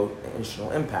most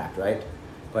emotional impact, right?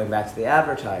 Going back to the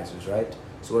advertisers, right?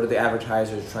 So what are the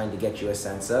advertisers trying to get you a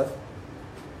sense of?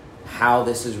 How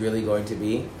this is really going to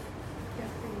be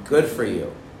good for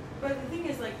you. But the thing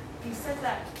is, like, you said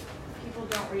that people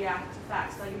don't react to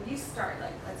facts. Like, if you start,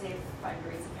 like, let's say a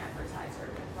fundraising advertiser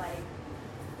with, like,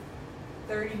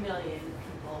 30 million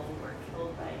people people were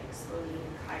killed by an explosion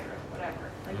in Cairo,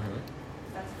 whatever. Like,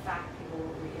 that's a fact people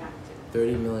will react to.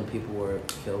 30 million people were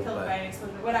killed By by an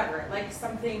explosion, whatever. Like,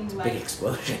 something a like... big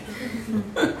explosion.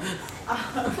 But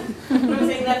I'm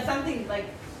saying that's something, like,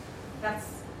 that's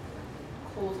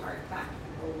a cold, hard fact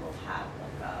people will have,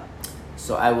 like, a...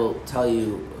 So I will tell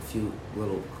you a few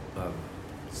little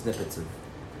snippets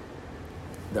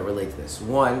that relate to this.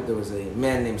 One, there was a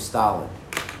man named Stalin,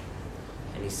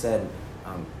 and he said,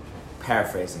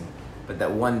 paraphrasing, but that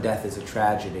one death is a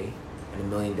tragedy and 1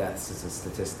 million deaths is a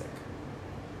statistic.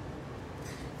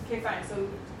 Okay, fine, so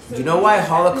Do you know why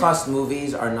Holocaust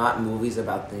movies are not movies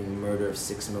about the murder of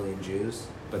 6 million Jews,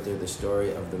 but they're the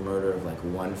story of the murder of like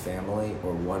one family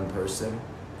or one person?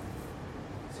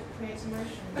 So it creates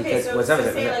emotion. Okay, Because so, what's so up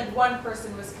with say it? like one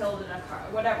person was killed in a car,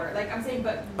 whatever. Like I'm saying,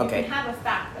 but you Okay. can have a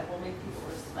fact that will make people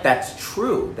like... That's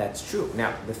true.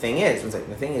 Now the thing is, And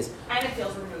it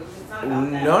feels removed. It's not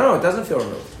about that. No, it doesn't feel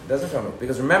removed. It doesn't feel removed.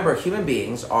 Because remember, human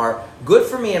beings are good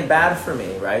for me and bad for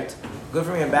me, right? Good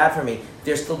for me and bad for me.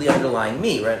 They're still the underlying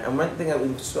me, right? And one thing that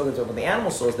we've spoken about the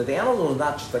animal soul is that the animal soul is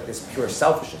not just like this pure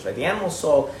selfishness, right? The animal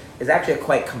soul is actually a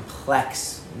quite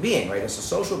complex being, right? It's a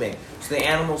social being. So the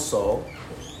animal soul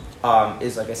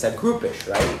is, like I said, groupish,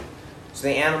 right? So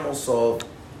the animal soul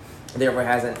therefore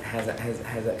has a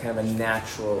kind of a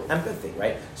natural empathy,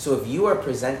 right? So if you are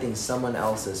presenting someone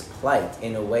else's plight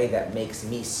in a way that makes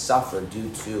me suffer due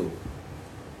to,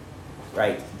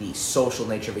 right, the social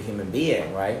nature of a human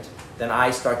being, right, then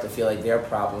I start to feel like their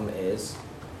problem is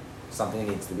something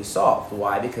that needs to be solved.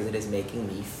 Why? Because it is making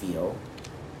me feel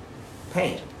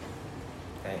pain.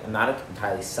 Okay? I'm not an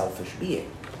entirely selfish being.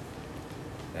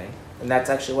 Okay? And that's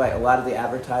actually why a lot of the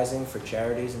advertising for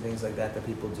charities and things like that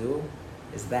people do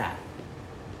is that,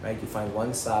 right? You find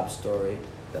one sob story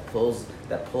that pulls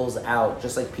out,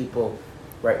 just like people,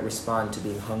 right, respond to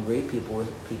being hungry. People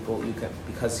you can,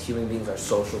 because human beings are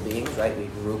social beings, right? We're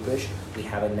groupish. We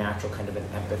have a natural kind of an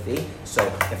empathy. So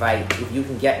if you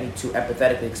can get me to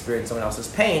empathetically experience someone else's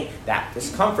pain, that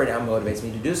discomfort now motivates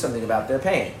me to do something about their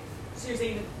pain. So you're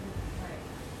saying, right.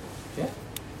 Yeah.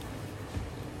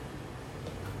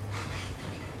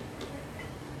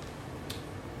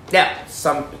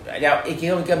 Now it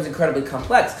becomes incredibly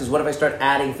complex because what if I start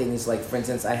adding things like, for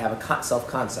instance, I have a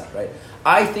self-concept, right?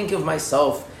 I think of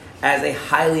myself as a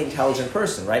highly intelligent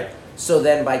person, right? So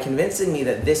then by convincing me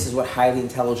that this is what highly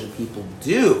intelligent people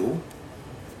do,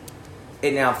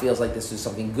 it now feels like this is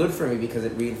something good for me because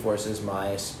it reinforces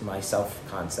my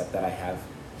self-concept that I have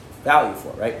value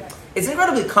for, right? It's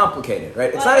incredibly complicated,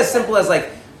 right? It's not as simple as like,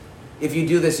 if you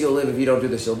do this, you'll live. If you don't do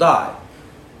this, you'll die.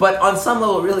 But on some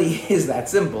level, it really is that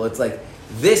simple. It's like,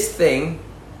 this thing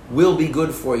will be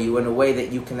good for you in a way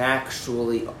that you can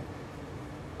actually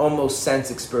almost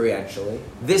sense experientially.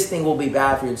 This thing will be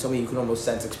bad for you in some way you can almost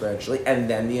sense experientially, and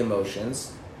then the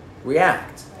emotions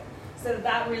react. Right. So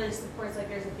that really supports, like,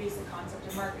 there's a basic concept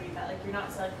of marketing that, like, you're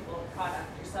not selling people a product,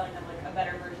 you're selling them, like, a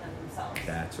better version of themselves.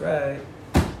 That's right.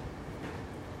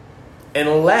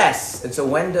 And so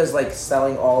when does, like,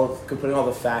 putting all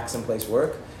the facts in place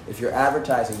work? If you're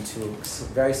advertising to a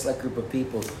very select group of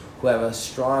people who have a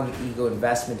strong ego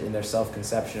investment in their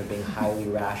self-conception of being highly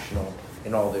rational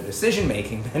in all their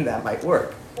decision-making, then that might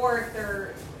work. Or if there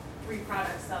are 3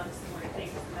 products selling similar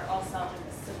things and they're all selling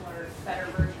a similar, better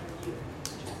version of you,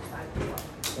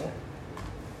 which is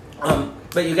Yeah.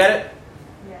 But you get it?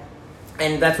 Yeah.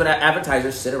 And that's when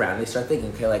advertisers sit around and they start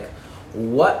thinking, okay, like,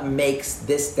 what makes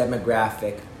this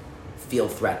demographic feel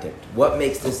threatened? What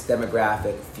makes this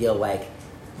demographic feel like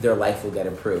their life will get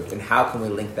improved? And how can we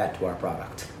link that to our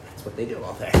product? That's what they do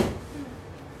all day.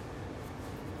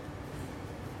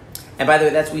 And by the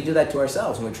way, we do that to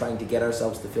ourselves when we're trying to get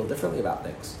ourselves to feel differently about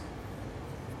things.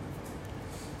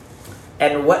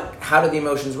 And how do the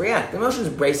emotions react? The emotions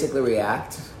basically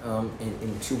react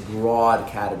in 2 broad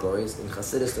categories. In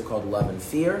Hasidus, they're called love and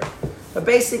fear. But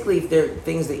basically, if they're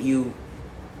things that you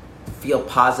feel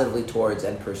positively towards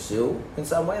and pursue in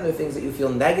some way, they're things that you feel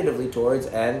negatively towards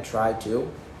and try to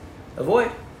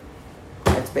avoid.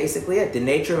 That's basically it. The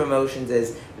nature of emotions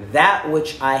is that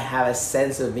which I have a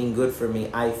sense of being good for me,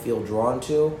 I feel drawn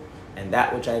to, and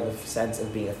that which I have a sense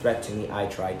of being a threat to me, I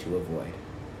try to avoid.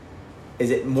 Is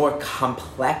it more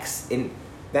complex than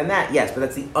that? Yes, but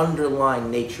that's the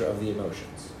underlying nature of the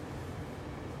emotions.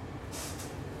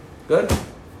 Good?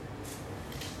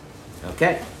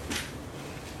 Okay.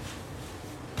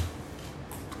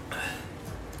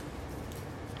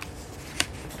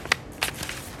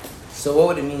 So what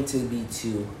would it mean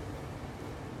to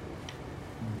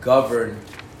govern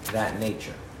that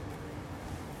nature?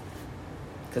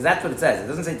 Because that's what it says. It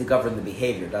doesn't say to govern the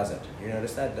behavior, does it? You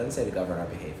notice that? It doesn't say to govern our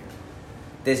behavior.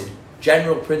 This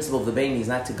general principle of the Beinoni is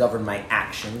not to govern my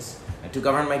actions, not to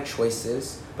govern my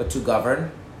choices, but to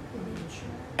govern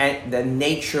and the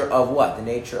nature of what? The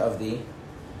nature of the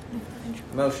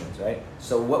emotions, right?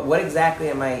 So what exactly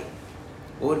what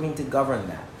would it mean to govern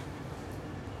that?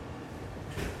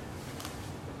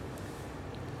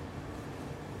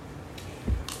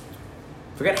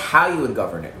 Forget how you would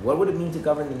govern it. What would it mean to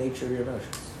govern the nature of your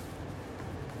emotions?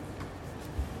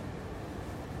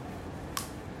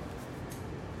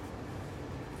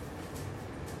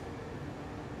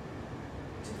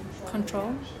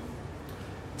 Control.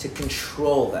 To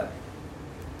control them.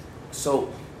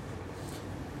 So,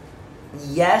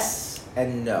 yes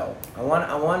and no. I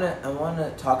want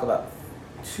to talk about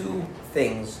two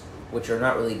things which are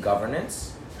not really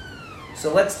governance.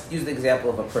 So let's use the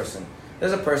example of a person.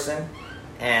 There's a person,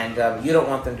 and you don't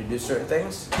want them to do certain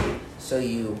things, so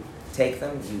you take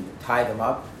them, you tie them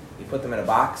up, you put them in a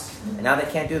box, and now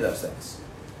they can't do those things.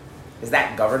 Is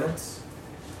that governance?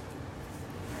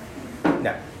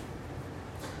 No.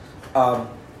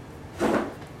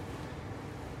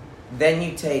 Then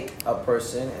you take a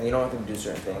person, and you don't want them to do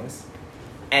certain things,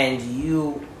 and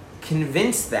you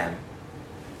convince them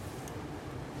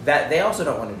that they also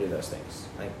don't want to do those things.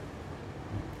 Like,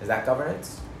 is that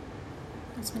governance?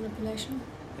 That's manipulation.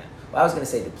 Yeah. Well, I was going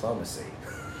to say diplomacy.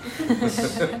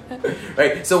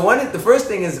 Right? So the first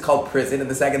thing is called prison, and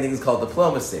the second thing is called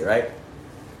diplomacy, right?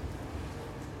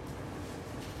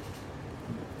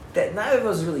 That neither of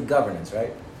those is really governance,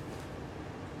 right?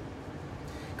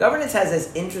 Governance has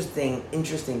this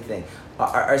interesting thing.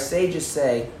 Our sages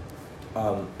say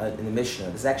in the Mishnah,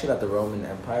 this is actually about the Roman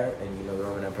Empire, and you know the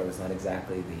Roman Empire was not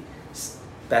exactly the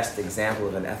best example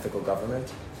of an ethical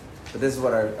government. But this is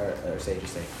what our sages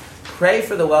say. Pray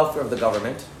for the welfare of the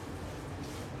government.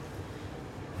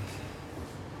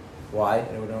 Why?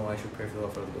 Anyone know why I should pray for the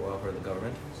welfare of the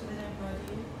government? So they don't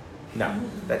murder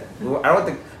you? No. I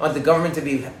want the government to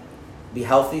be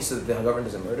healthy so that the government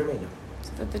doesn't murder me? No.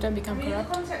 So that they don't become In the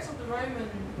corrupt. context of the Roman...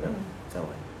 No, no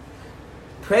way.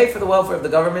 Pray for the welfare of the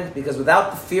government, because without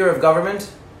the fear of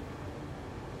government,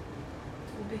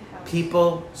 will be held.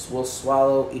 people will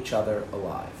swallow each other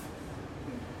alive.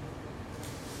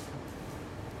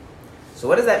 So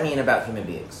what does that mean about human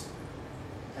beings?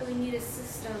 That we need a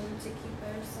system to keep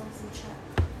ourselves in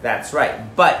check. That's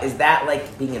right. But is that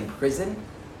like being in prison?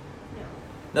 No.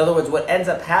 In other words, what ends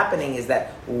up happening is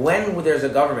that when there's a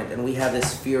government and we have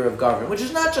this fear of government, which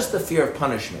is not just the fear of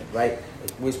punishment, right?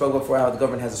 We spoke before how the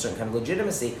government has a certain kind of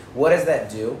legitimacy. What does that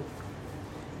do?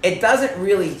 It doesn't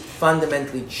really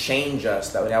fundamentally change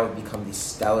us that would become these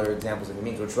stellar examples of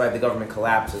means, which is why the government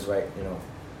collapses, right? You know,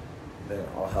 then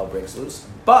all hell breaks loose.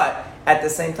 But at the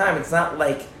same time, it's not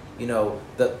like, you know,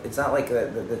 it's not like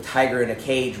the tiger in a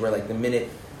cage where like the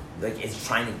minute like it's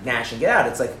trying to gnash and get out.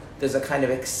 It's like there's a kind of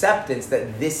acceptance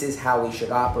that this is how we should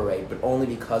operate, but only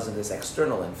because of this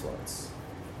external influence.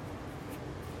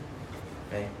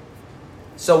 Okay.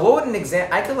 So what would an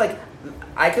example?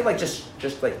 I could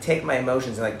just like take my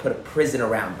emotions and like put a prison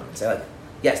around them and say like,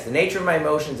 yes, the nature of my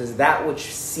emotions is that which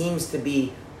seems to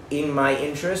be in my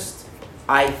interest.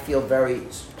 I feel very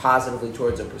positively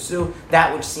towards or pursue.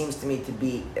 That which seems to me to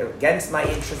be against my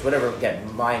interest, whatever,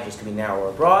 again, my interest can be narrow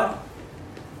or broad,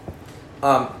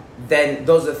 then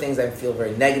those are the things I feel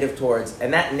very negative towards.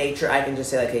 And that nature, I can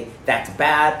just say like, hey, that's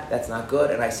bad, that's not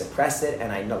good, and I suppress it,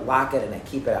 and I lock it, and I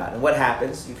keep it out. And what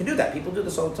happens? You can do that. People do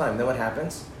this all the time. Then what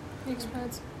happens? It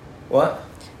explodes. What?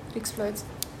 It explodes.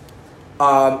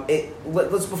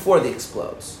 Let's before the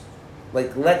explodes.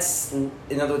 Like,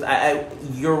 in other words,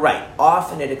 you're right.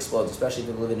 Often it explodes, especially if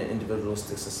we live in an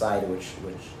individualistic society, which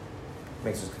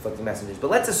makes us conflicting messages.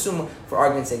 But let's assume, for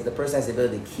argument's sake, the person has the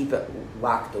ability to keep it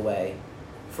locked away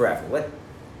forever.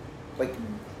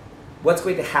 What's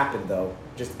going to happen, though,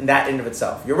 just in that in of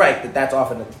itself? You're right, that's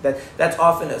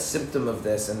often a symptom of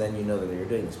this, and then you know that you're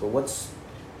doing this. But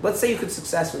let's say you could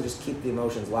successfully just keep the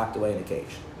emotions locked away in a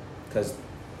cage, because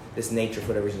this nature, for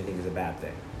whatever reason, you think is a bad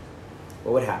thing.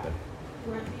 What would happen?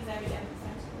 You won't be very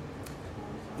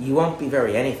empathetic. You won't be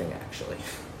very anything, actually.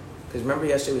 Because remember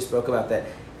yesterday we spoke about that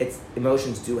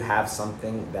emotions do have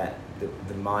something that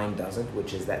the mind doesn't,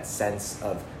 which is that sense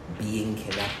of being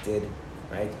connected,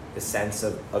 right? The sense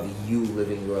of you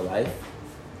living your life.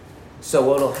 So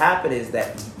what will happen is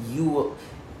that you will,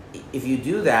 if you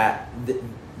do that,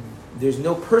 there's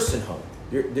no personhood.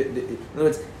 In other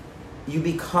words, you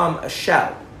become a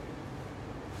shell.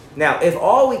 Now, if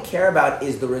all we care about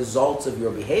is the results of your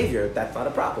behavior, that's not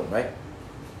a problem, right?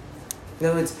 In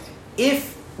other words,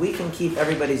 if we can keep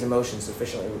everybody's emotions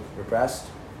sufficiently repressed,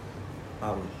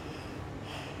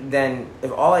 then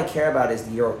if all I care about is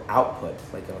your output,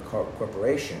 like in a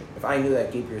corporation, if I knew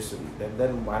that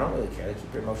then I don't really care. They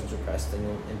keep your emotions repressed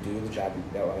and do the job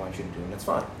that I want you to do, and that's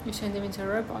fine. You turn them into a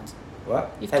robot.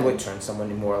 What? I would turn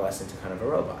someone more or less into kind of a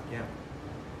robot, yeah.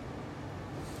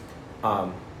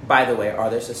 By the way, are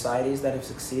there societies that have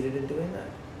succeeded in doing that?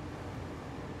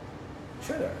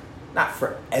 Sure there are. Not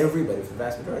for everybody, for the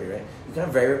vast majority, right? You can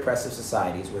have very repressive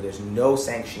societies where there's no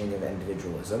sanctioning of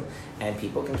individualism, and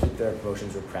people can keep their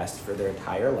emotions repressed for their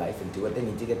entire life and do what they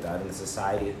need to get done, and the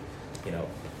society,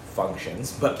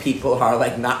 functions, but people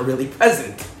are not really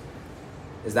present.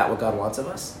 Is that what God wants of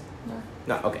us?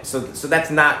 No. Okay. So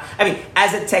that's not. I mean,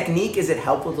 as a technique, is it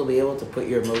helpful to be able to put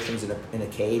your emotions in a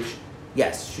cage?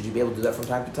 Yes. Should you be able to do that from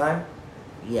time to time?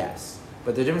 Yes.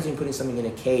 But the difference between putting something in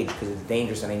a cage because it's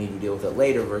dangerous and I need to deal with it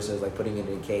later versus putting it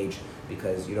in a cage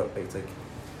because you don't. It's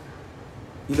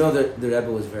the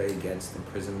Rebbe was very against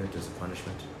imprisonment as a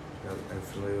punishment. Are you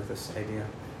familiar with this idea?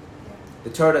 Yeah.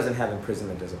 The Torah doesn't have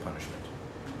imprisonment as a punishment.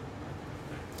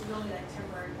 There's only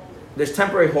temporary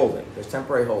holding. There's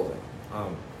temporary holding.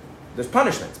 There's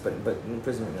punishments, but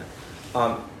imprisonment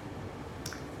not.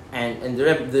 And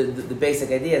the basic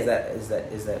idea is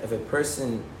that if a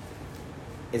person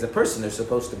is a person, they're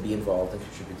supposed to be involved and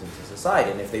contributing to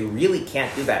society. And if they really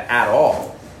can't do that at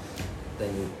all,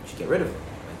 then you should get rid of them.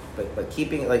 But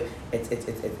keeping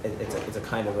it's a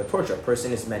kind of a torture. A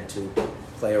person is meant to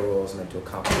play a role, is meant to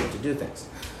accomplish, to do things.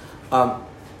 The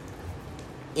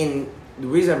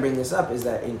reason I bring this up is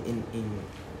that in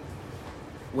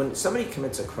when somebody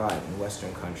commits a crime in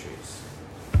Western countries,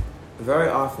 very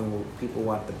often people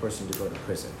want the person to go to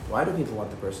prison. Why do people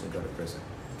want the person to go to prison?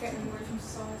 Get them away from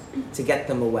society. To get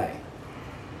them away.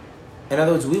 In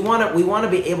other words, we want to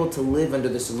be able to live under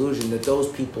this illusion that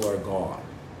those people are gone.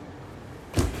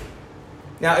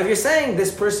 Now, if you're saying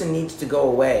this person needs to go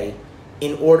away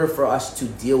in order for us to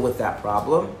deal with that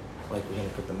problem, we're going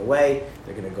to put them away,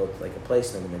 they're going to go to a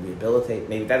place, they're going to rehabilitate,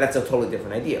 maybe that's a totally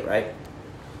different idea, right?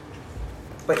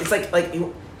 But it's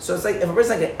so it's if a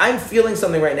person I'm feeling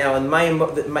something right now, and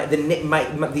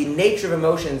the nature of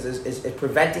emotions is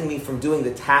preventing me from doing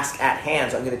the task at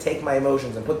hand. So I'm going to take my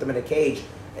emotions and put them in a cage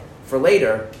for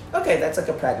later. Okay, that's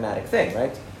a pragmatic thing,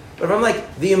 right? But if I'm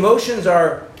the emotions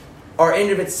are in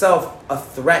of itself a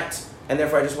threat, and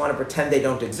therefore I just want to pretend they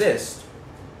don't exist,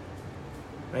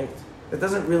 right? That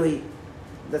doesn't really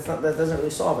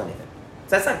solve anything.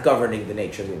 That's not governing the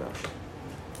nature of the emotion,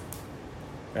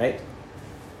 right?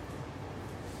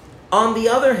 On the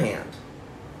other hand,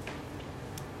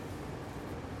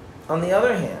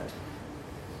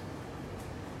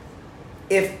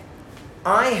 if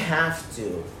I have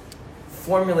to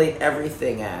formulate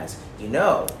everything as,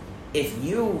 if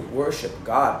you worship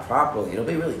God properly, it'll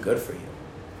be really good for you.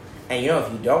 And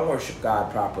if you don't worship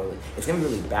God properly, it's going to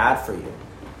be really bad for you.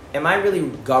 Am I really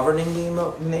governing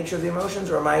the nature of the emotions,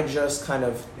 or am I just kind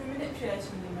of... You're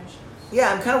manipulating the emotions.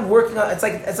 Yeah, I'm kind of working on... It's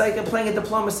like I'm playing a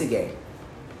diplomacy game.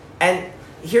 And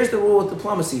here's the rule with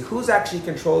diplomacy. Who's actually in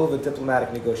control of a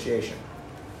diplomatic negotiation?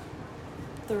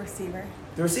 The receiver.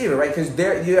 The receiver, right? Because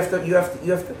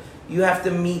you have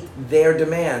to meet their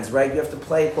demands, right? You have to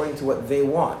play according to what they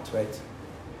want, right?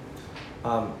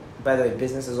 By the way,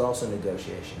 business is also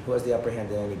negotiation. Who has the upper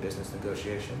hand in any business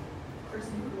negotiation?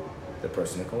 The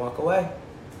person who can walk away.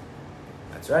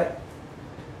 That's right.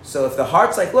 So if the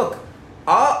heart's look,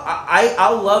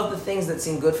 I'll love the things that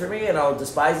seem good for me, and I'll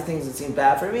despise the things that seem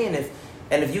bad for me. And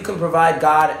if you can provide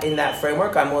God in that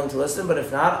framework, I'm willing to listen. But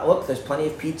if not, look, there's plenty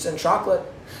of pizza and chocolate,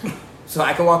 so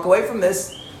I can walk away from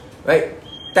this, right?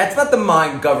 That's not the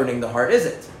mind governing the heart, is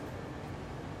it?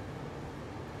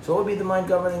 So what would be the mind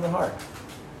governing the heart?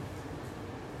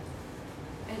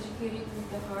 Educating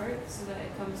the heart so that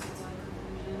it comes to its own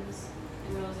conclusions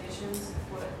and realizations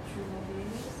of what true well-being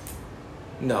is.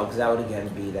 No, because that would again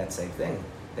be that same thing.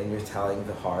 Then you're telling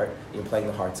the heart, you're playing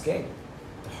the heart's game.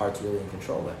 The heart's really in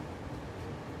control then.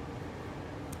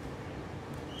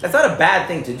 That's not a bad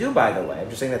thing to do, by the way. I'm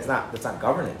just saying that's not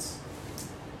governance.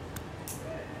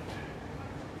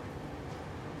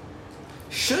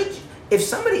 If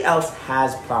somebody else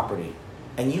has property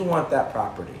and you want that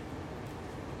property,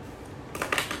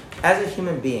 as a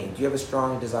human being, do you have a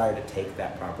strong desire to take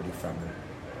that property from them?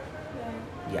 Yeah.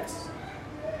 Yes.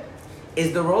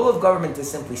 Is the role of government to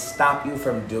simply stop you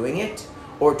from doing it,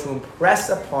 or to impress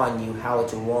upon you how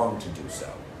it's wrong to do so?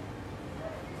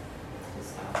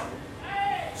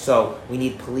 So we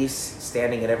need police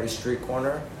standing at every street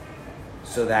corner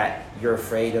so that you're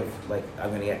afraid of, I'm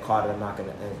going to get caught and I'm not going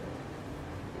to...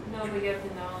 No, but you have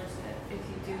the knowledge that if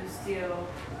you do steal,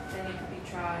 then you could be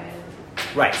tried.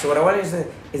 Right. So what I want to say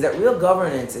is that real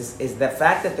governance is the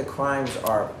fact that the crimes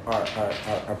are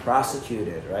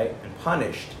prosecuted, right, and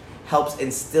punished, helps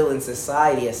instill in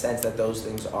society a sense that those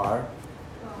things are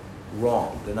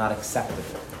wrong. They're not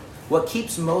acceptable. What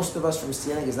keeps most of us from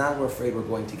stealing is not that we're afraid we're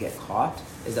going to get caught,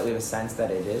 is that we have a sense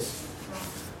that it is.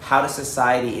 How does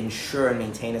society ensure and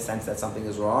maintain a sense that something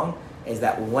is wrong? Is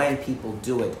that when people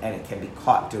do it and it can be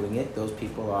caught doing it, those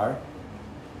people are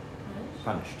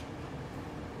punished.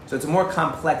 So it's a more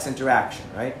complex interaction,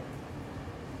 right?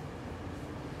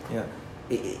 You know,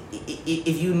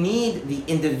 if you need the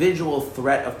individual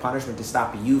threat of punishment to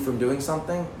stop you from doing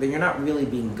something, then you're not really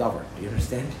being governed. Do you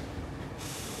understand?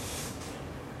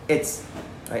 It's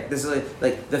right. This is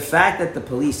like the fact that the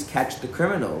police catch the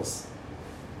criminals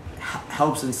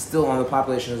helps instill on the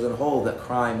population as a whole that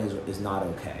crime is not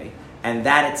okay, and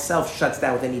that itself shuts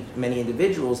down with many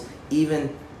individuals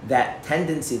even that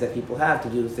tendency that people have to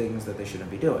do things that they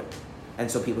shouldn't be doing, and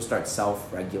so people start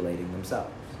self-regulating themselves.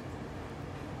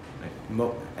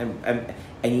 Right?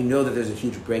 And you know that there's a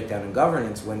huge breakdown in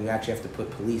governance when you actually have to put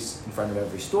police in front of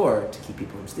every store to keep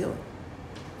people from stealing.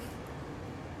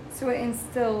 So it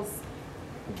instills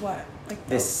what? Like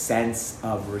This sense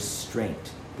of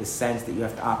restraint, the sense that you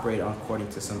have to operate according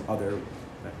to some other,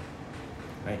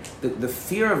 right? The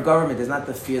fear of government is not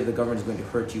the fear that the government is going to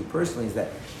hurt you personally, is that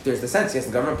there's the sense, yes,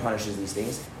 the government punishes these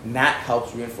things, and that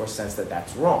helps reinforce the sense that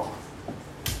that's wrong.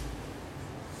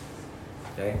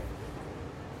 Okay?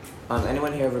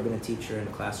 Anyone here ever been a teacher in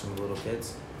a classroom with little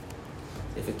kids?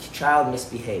 If a child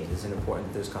misbehaves, is it important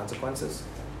that there's consequences?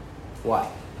 Why?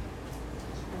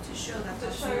 To show that To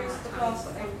the show the class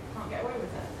that they can't get away with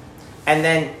it. And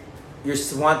then you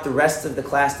want the rest of the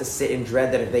class to sit in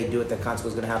dread that if they do it, the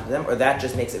consequence is going to happen to them, or that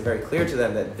just makes it very clear to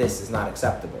them that this is not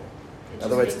acceptable. It In just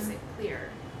other words, makes it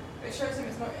clear. It shows them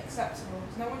it's not acceptable.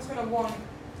 No one's going to want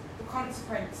the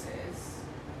consequences.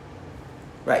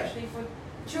 right. Especially for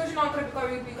children aren't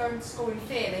going to be going to school in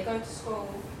fear. They go to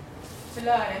school to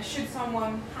learn, and should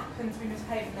someone happen to be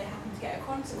misbehaving, and they happen to get a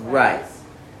consequence. Right.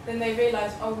 Then they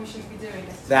realise, oh, we shouldn't be doing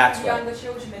this. That's For right. younger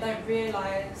children, they don't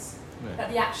realise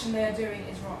that the action they're doing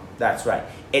is wrong. That's right.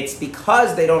 It's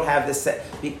because they don't have this.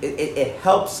 It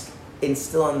helps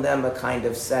instill in them a kind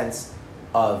of sense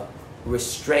of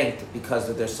restraint because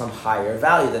that there's some higher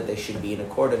value that they should be in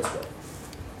accordance with.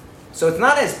 So it's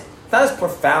not as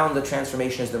profound a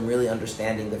transformation as them really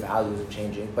understanding the values of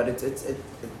changing, but it's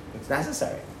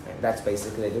necessary. Right? That's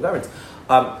basically the governance.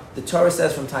 The Torah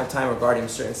says from time to time regarding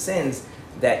certain sins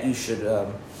that you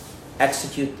should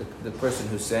execute the person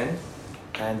who sinned,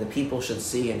 and the people should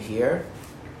see and hear,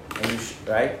 and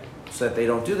right, so that they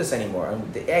don't do this anymore.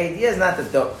 And the idea is not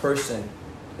that the person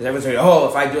is everyone's saying, oh,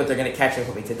 if I do it, they're going to catch me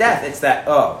and put me to death. It's that,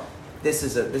 oh, this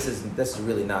is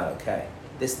really not okay.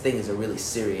 This thing is a really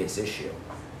serious issue.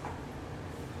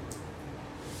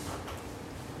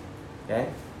 Okay?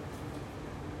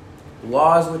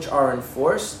 Laws which are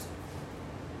enforced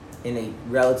in a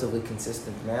relatively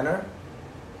consistent manner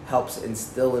helps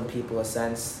instill in people a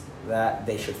sense that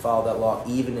they should follow that law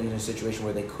even in a situation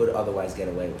where they could otherwise get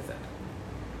away with it.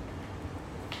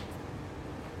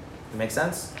 That make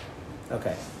sense?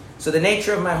 Okay. So the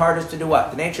nature of my heart is to do what?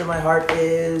 The nature of my heart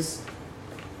is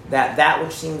that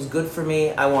which seems good for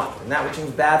me, I want. And that which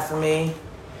seems bad for me,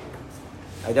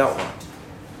 I don't want.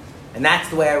 And that's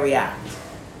the way I react.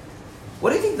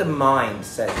 What do you think the mind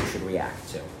says you should react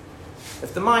to?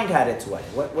 If the mind had its way,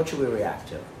 what should we react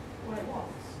to? What it wants.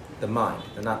 The mind,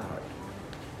 and not the heart.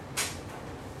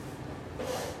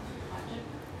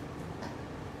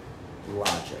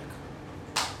 Logic.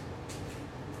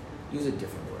 Use a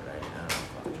different word. I don't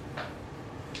know.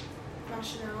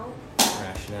 Rationale.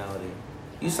 Rationality.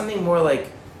 Use something more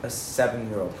like a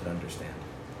 7-year-old could understand.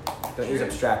 Don't use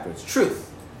abstract words.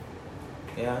 Truth.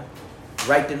 Yeah?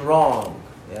 Right and wrong.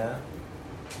 Yeah?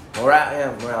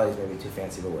 Morality is maybe too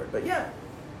fancy of a word. But yeah.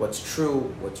 What's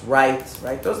true, what's right?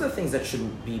 Those are the things that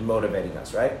should be motivating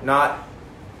us, right? Not...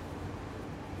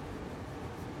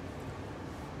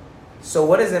 So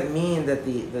what does it mean that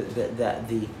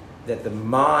the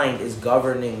mind is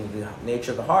governing the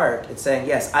nature of the heart? It's saying,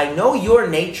 yes, I know your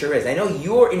nature is. I know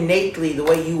your innately, the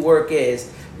way you work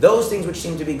is. Those things which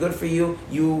seem to be good for you,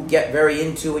 you get very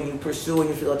into and you pursue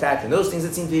and you feel attached. And those things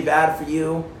that seem to be bad for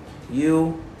you,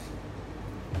 you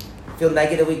feel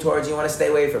negatively towards, you want to stay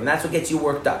away from. That's what gets you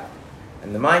worked up.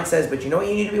 And the mind says, but you know what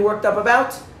you need to be worked up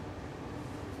about?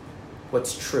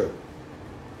 What's true.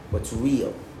 What's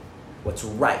real. What's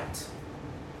right.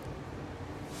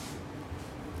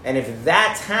 And if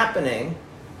that's happening,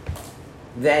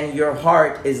 then your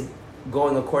heart is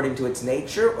going according to its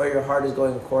nature, or your heart is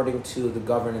going according to the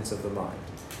governance of the mind?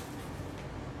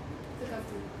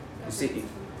 You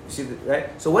see,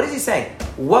 right? So what is he saying?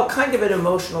 What kind of an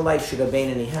emotional life should a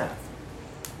Beinoni have?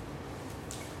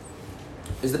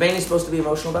 Is the Beinoni supposed to be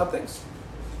emotional about things?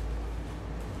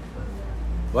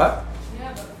 What? Yeah,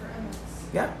 but for Emma's.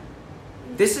 Yeah.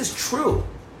 This is true.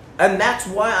 And that's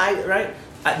why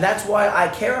that's why I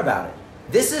care about it.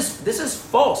 This is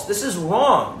false. This is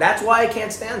wrong. That's why I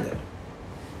can't stand it.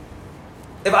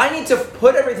 If I need to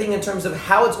put everything in terms of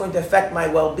how it's going to affect my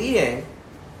well-being,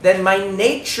 then my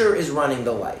nature is running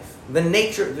the life. The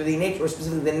nature, or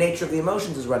specifically the nature of the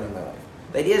emotions is running my life.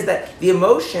 The idea is that the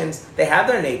emotions, they have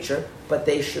their nature, but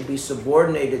they should be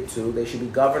subordinated to, they should be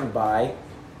governed by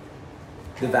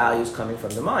the values coming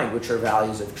from the mind, which are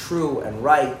values of true and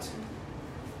right.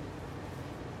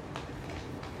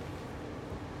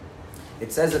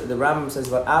 It says that the Rambam says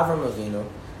about Avram Avinu,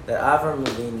 that Avram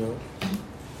Avinu,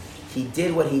 he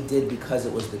did what he did because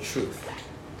it was the truth.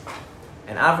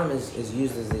 And Avram is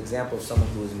used as the example of someone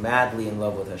who was madly in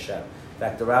love with Hashem. In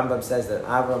fact, the Rambam says that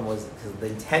the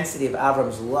intensity of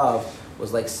Avram's love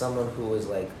was like someone who was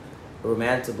like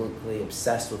romantically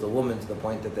obsessed with a woman to the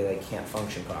point that they can't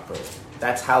function properly.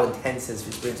 That's how intense his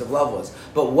experience of love was.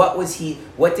 But what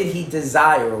did he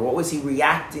desire? What was he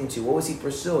reacting to? What was he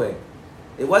pursuing?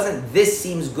 It wasn't, this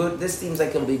seems good, this seems like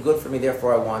it'll be good for me,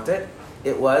 therefore I want it.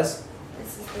 It was,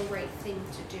 this is the right thing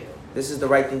to do. This is the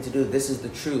right thing to do. This is the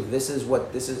truth. This is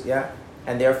what this is, yeah?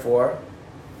 And therefore,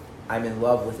 I'm in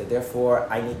love with it. Therefore,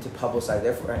 I need to publicize.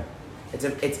 Therefore, right?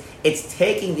 It's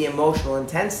taking the emotional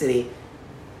intensity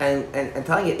and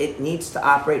telling it needs to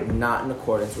operate not in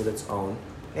accordance with its own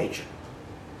nature.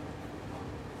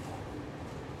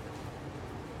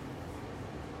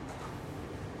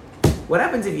 What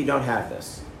happens if you don't have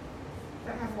this?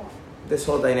 Don't have what? This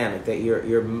whole dynamic that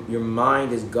your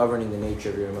mind is governing the nature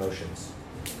of your emotions.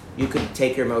 You could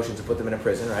take your emotions and put them in a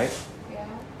prison, right? Yeah.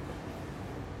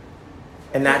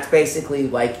 And that's basically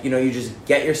like, you just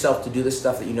get yourself to do the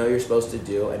stuff that you know you're supposed to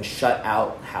do and shut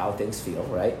out how things feel,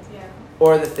 right? Yeah.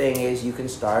 Or the thing is you can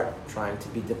start trying to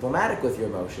be diplomatic with your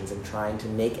emotions and trying to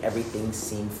make everything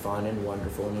seem fun and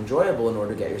wonderful and enjoyable in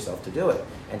order to get yourself to do it.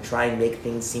 And try and make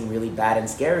things seem really bad and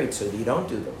scary so that you don't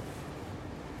do them.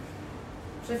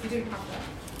 So if you do have that.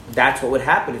 That's what would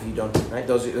happen if you don't, right?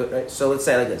 Those are, right? So let's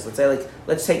say like this.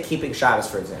 Let's take keeping Shabbos,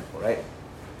 for example, right?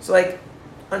 So like,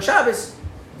 on Shabbos,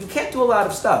 you can't do a lot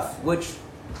of stuff, which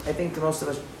I think to most of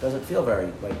us doesn't feel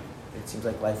very, like, it seems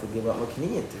like life would be a lot more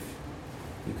convenient if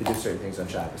you could do certain things on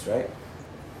Shabbos, right?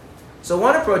 So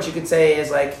one approach you could say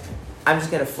is like, I'm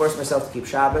just going to force myself to keep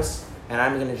Shabbos, and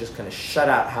I'm going to just kind of shut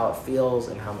out how it feels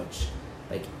and how much,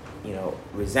 like,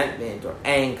 resentment or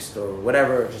angst or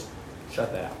whatever, just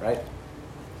shut that out, right?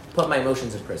 Put my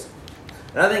emotions in prison.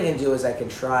 Another thing I can do is I can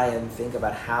try and think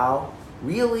about how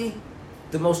really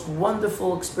the most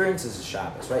wonderful experiences of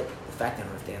Shabbos, right? The fact that I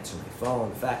don't have to answer my phone,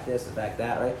 the fact this, the fact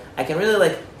that, right? I can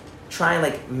really try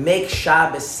and make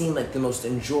Shabbos seem like the most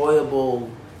enjoyable,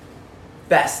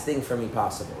 best thing for me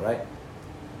possible, right?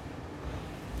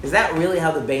 Is that really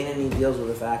how the Beinoni deals with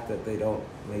the fact that they don't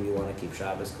maybe want to keep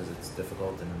Shabbos because it's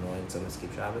difficult and annoying someone to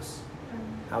keep Shabbos?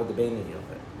 How would the Beinoni deal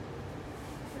with it?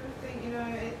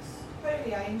 It's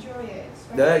holy. I enjoy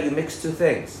it. You mix two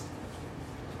things.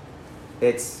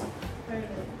 It's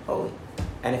holy.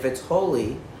 And if it's holy,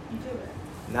 You do it.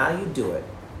 now you do it.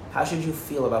 How should you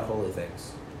feel about holy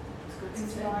things?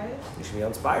 Inspired. You should be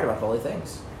inspired about holy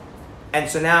things. And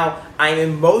so now I'm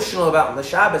emotional about the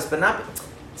Shabbos, but not.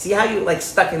 See how you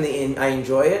stuck in the I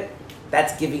enjoy it?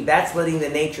 That's letting the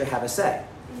nature have a say.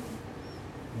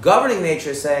 Governing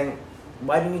nature is saying,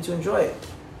 why do you need to enjoy it?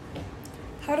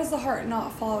 How does the heart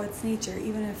not follow its nature,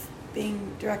 even if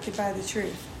being directed by the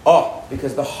truth? Oh,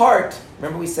 because the heart,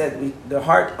 remember we said the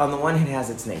heart on the one hand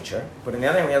has its nature, but on the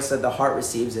other hand we also said the heart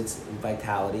receives its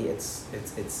vitality, its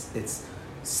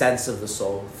sense of the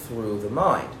soul through the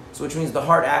mind. So which means the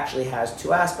heart actually has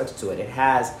two aspects to it. It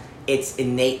has its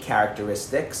innate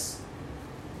characteristics,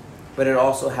 but it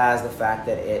also has the fact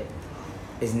that it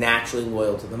is naturally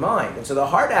loyal to the mind. And so the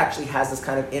heart actually has this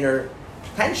kind of inner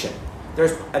tension.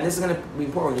 And this is going to be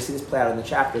important. We're going to see this play out in the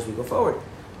chapter as we go forward.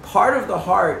 Part of the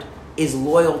heart is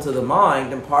loyal to the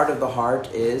mind, and part of the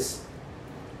heart is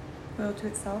Loyal to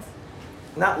itself?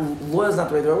 not loyal is not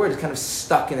the right word. It's kind of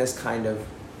stuck in this kind of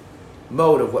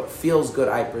mode of what feels good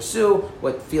I pursue,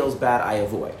 what feels bad I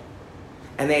avoid.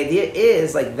 And the idea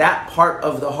is that part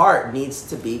of the heart needs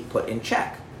to be put in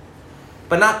check,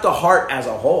 but not the heart as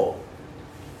a whole.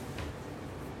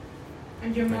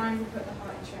 And your mind will put the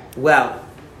heart in check. Well,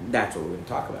 that's what we're going to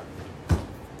talk about.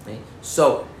 Okay?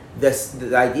 So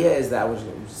the idea is that, I was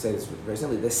going to say this very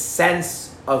simply, the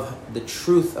sense of the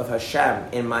truth of Hashem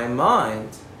in my mind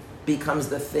becomes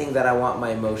the thing that I want my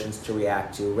emotions to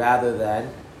react to, rather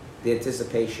than the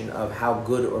anticipation of how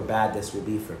good or bad this will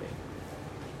be for me.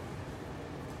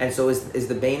 And so is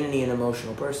the Beinoni an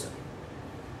emotional person?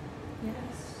 Yes.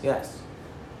 Yes.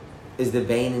 Is the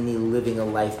Beinoni living a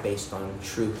life based on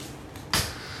truth?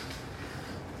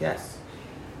 Yes.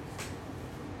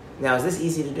 Now, is this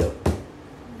easy to do?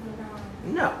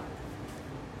 No.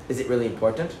 Is it really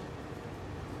important?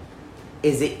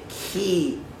 Is it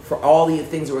key for all the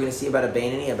things that we're going to see about a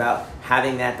Beinoni, about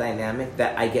having that dynamic,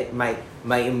 that I get my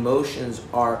emotions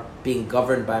are being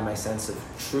governed by my sense of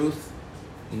truth,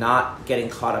 not getting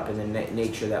caught up in the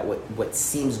nature that what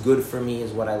seems good for me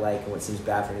is what I like and what seems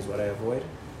bad for me is what I avoid?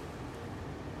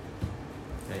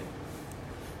 Okay.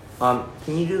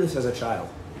 Can you do this as a child?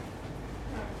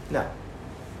 No.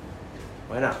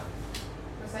 Why not?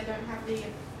 Because I don't have the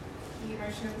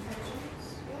emotional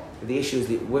intelligence yet. The issue is,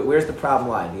 where's the problem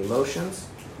lie? The emotions?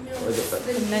 No, Or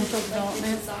the needs, mental like, development. the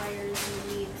desires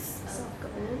and needs of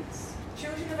governance.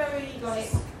 Children have already got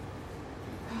it.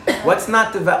 What's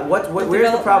not where's the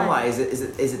development. problem lie? Is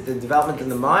it the development in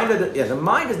the mind, or the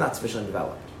mind is not sufficiently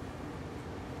developed.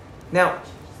 Now,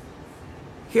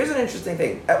 here's an interesting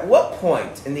thing. At what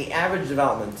point in the average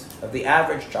development of the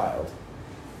average child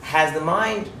has the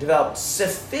mind developed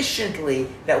sufficiently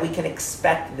that we can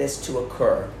expect this to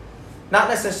occur? Not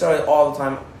necessarily all the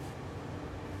time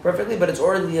perfectly, but it's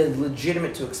already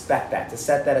legitimate to expect that, to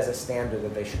set that as a standard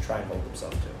that they should try and hold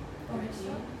themselves to.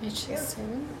 Age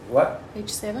 7? What? Age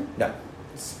 7? No.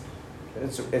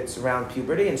 It's around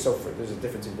puberty, and so there's a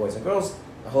difference in boys and girls.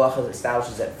 The halacha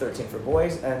establishes at 13 for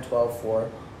boys and 12 for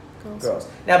girls.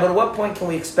 Now, but at what point can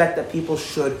we expect that people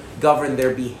should govern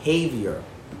their behavior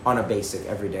on a basic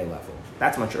everyday level?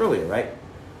 That's much earlier, right?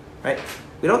 Right?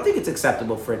 We don't think it's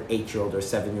acceptable for an 8-year-old or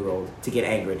 7-year-old to get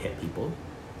angry and hit people.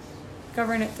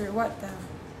 Govern it through what, though?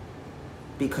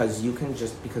 Because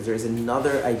there is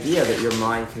another idea that your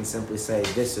mind can simply say,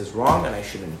 this is wrong and I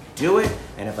shouldn't do it,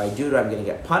 and if I do it, I'm going to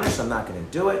get punished, so I'm not going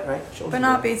to do it, right? Children But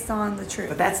not based on the truth.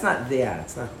 But that's not,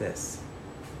 it's not this.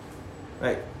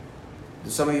 Right?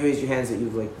 Some of you raise your hands that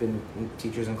you've been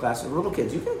teachers in class with little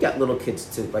kids. You can get little kids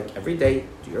to every day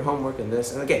do your homework and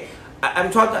this, and okay, I'm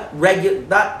talking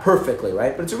not perfectly,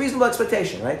 right? But it's a reasonable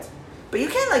expectation, right? But you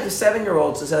can't a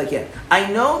 7-year-old to say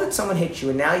I know that someone hit you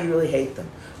and now you really hate them.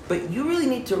 But you really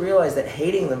need to realize that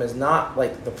hating them is not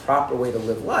the proper way to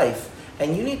live life,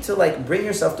 and you need to bring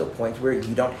yourself to a point where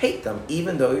you don't hate them,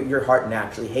 even though your heart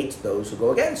naturally hates those who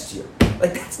go against you.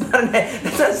 That's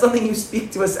not something you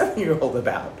speak to a 7-year-old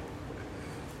about.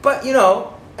 But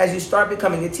as you start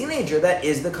becoming a teenager, that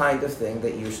is the kind of thing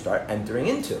that you start entering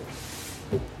into.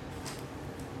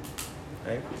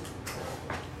 Right?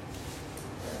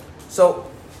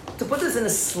 So, to put this in a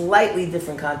slightly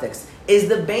different context, is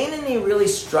the Beinoni really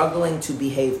struggling to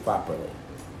behave properly?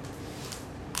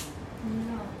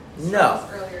 No.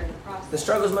 Earlier in the process. The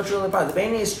struggle is much earlier in the process. The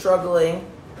Beinoni is struggling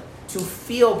to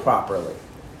feel properly.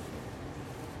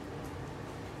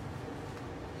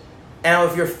 Now,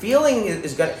 if your feeling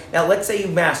is good, now let's say you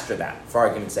master that, for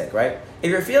argument's sake, right?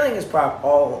 If your feeling is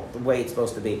all the way it's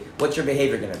supposed to be, what's your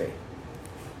behavior going to be?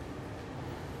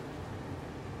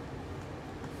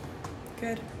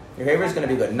 Good. Your behavior is going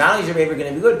to be good. Not only is your behavior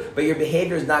going to be good, but your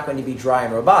behavior is not going to be dry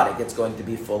and robotic. It's going to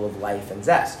be full of life and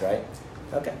zest, right?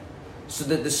 Okay. So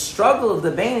the struggle of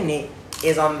the Beinoni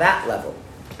is on that level.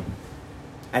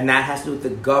 And that has to do with the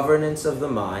governance of the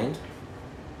mind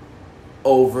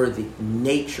over the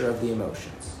nature of the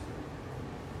emotions.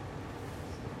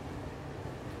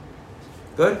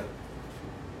 Good?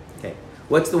 Okay.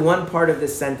 What's the one part of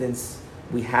this sentence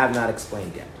we have not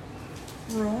explained yet?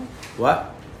 Rule.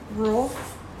 What? Rule.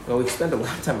 Well, we've spent a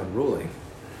lot of time on ruling.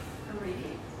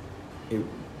 Do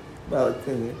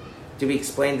we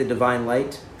explain the divine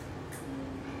light?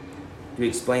 Do we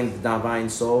explain the divine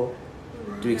soul?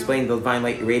 Do we explain the divine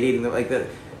light irradiating that?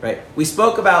 Right? We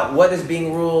spoke about what is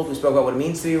being ruled. We spoke about what it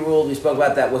means to be ruled. We spoke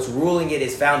about that what's ruling it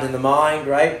is found in the mind,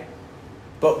 right?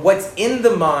 But what's in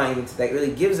the mind that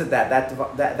really gives it that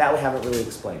we haven't really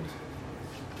explained.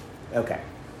 Okay.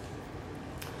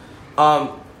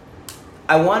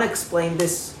 I want to explain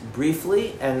this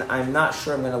briefly, and I'm not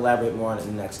sure I'm going to elaborate more on it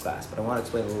in the next class, but I want to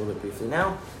explain it a little bit briefly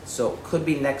now. So it could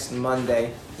be next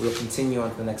Monday we'll continue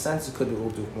on to the next sentence. It could be we'll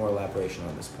do more elaboration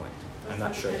on this point. I'm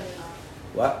not sure yet.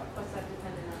 What? What's that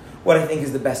dependent on? What I think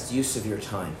is the best use of your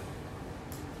time.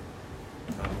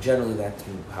 Generally, that's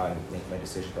how I make my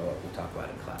decisions about what we talk about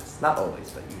in class. Not always,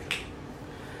 but usually.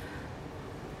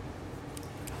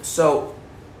 So,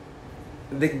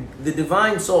 the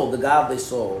divine soul, the godly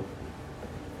soul,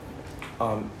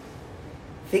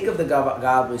 think of the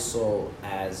godly soul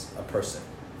as a person.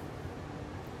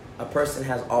 a person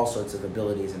has all sorts of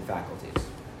abilities and faculties,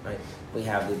 right? We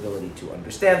have the ability to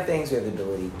understand things, we have the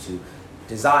ability to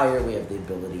desire, we have the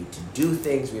ability to do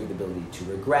things, we have the ability to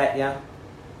regret, yeah?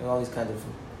 And all these kinds of...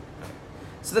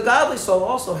 So the godly soul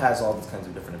also has all these kinds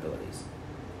of different abilities.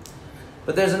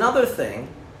 But there's another thing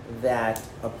that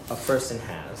a person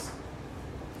has,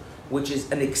 which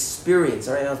is an experience.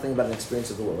 All right, I don't think about an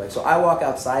experience of the world. Like, so I walk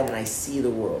outside and I see the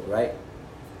world, right?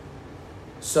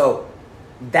 So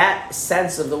that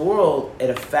sense of the world, it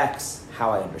affects how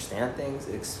I understand things.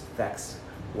 It affects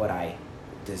what I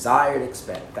desire. It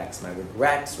affects my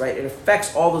regrets, right? It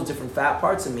affects all those different fat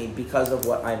parts of me because of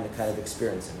what I'm kind of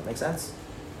experiencing. That make sense?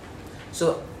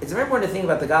 So it's very important to think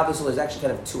about the godly soul. There's actually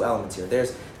kind of two elements here.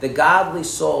 There's the godly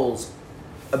soul's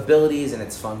abilities and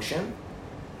its function.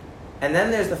 And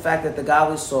then there's the fact that the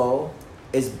godly soul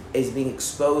is being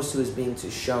exposed to, is being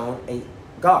shown a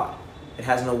God. It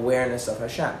has an awareness of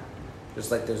Hashem.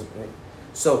 Just like there's...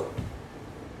 So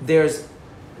there's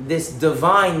this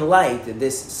divine light,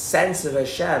 this sense of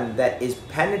Hashem that is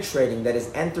penetrating, that is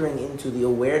entering into the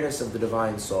awareness of the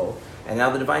divine soul. And now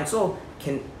the divine soul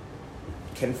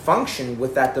can function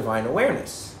with that divine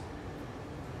awareness.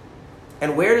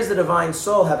 And where does the divine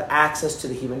soul have access to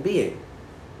the human being?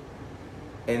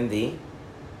 In the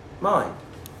mind.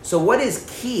 So what is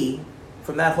key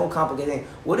from that whole complicated thing?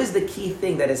 What is the key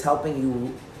thing that is helping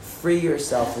you free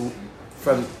yourself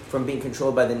from being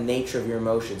controlled by the nature of your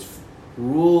emotions?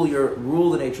 Rule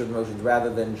the nature of the emotions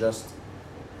rather than just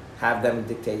have them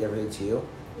dictate everything to you.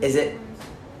 Is it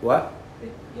what?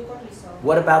 Your godly soul.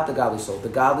 What about the godly soul? The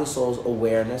godly soul's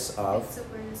awareness of... It's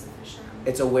awareness of Hashem.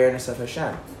 It's awareness of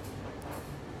Hashem.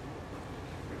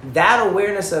 That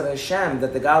awareness of Hashem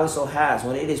that the godly soul has,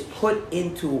 when it is put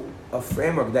into a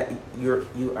framework that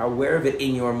you are aware of it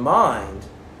in your mind,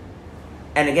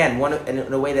 and again,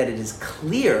 in a way that it is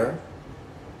clear,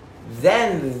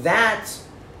 then that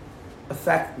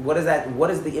effect, what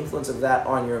is the influence of that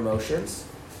on your emotions?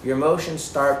 Your emotions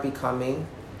start becoming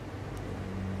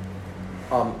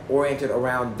oriented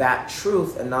around that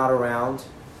truth and not around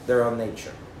their own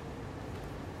nature.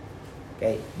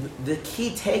 Okay, the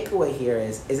key takeaway here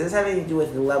is this having to do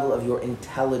with the level of your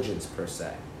intelligence per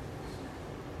se?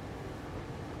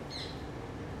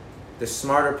 The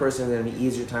smarter person is going to be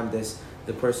easier time.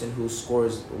 The person who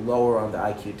scores lower on the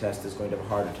IQ test is going to have a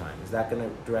harder time. Is that going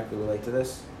to directly relate to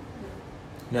this?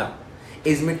 No.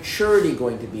 Is maturity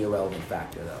going to be a relevant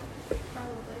factor though?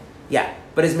 Probably. Yeah,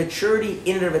 but is maturity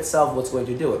in and of itself what's going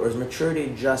to do it, or is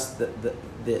maturity just the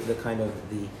kind of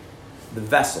the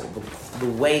vessel, the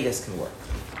way this can work?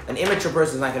 An immature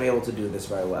person is not going to be able to do this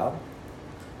very well.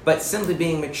 But simply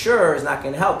being mature is not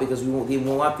going to help because we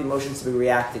want the emotions to be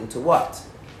reacting to what?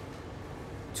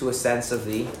 To a sense of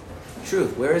the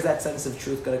truth. Where is that sense of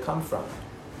truth going to come from?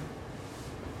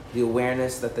 The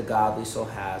awareness that the godly soul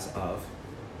has of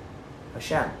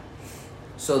Hashem.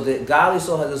 So the godly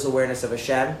soul has this awareness of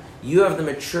Hashem. You have the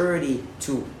maturity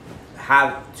to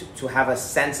have a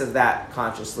sense of that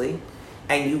consciously.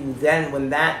 And you then, when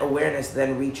that awareness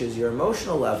then reaches your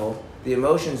emotional level, the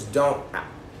emotions don't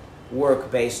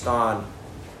work based on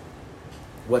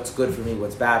what's good for me,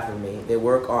 what's bad for me. They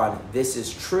work on this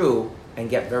is true and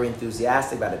get very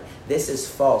enthusiastic about it. This is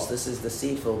false. This is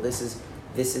deceitful. This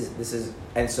is,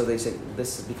 and so they say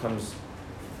this becomes.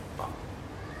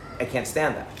 I can't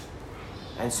stand that.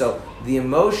 And so the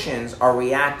emotions are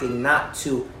reacting not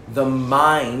to the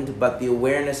mind, but the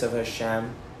awareness of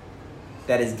Hashem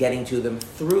that is getting to them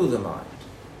through the mind.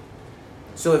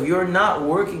 So if you're not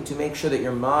working to make sure that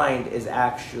your mind is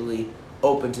actually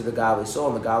open to the godly soul,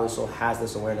 and the godly soul has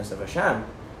this awareness of Hashem,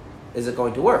 is it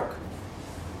going to work?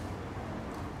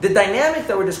 The dynamic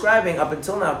that we're describing up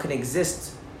until now can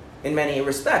exist in many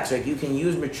respects. Right? You can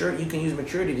use maturity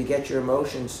to get your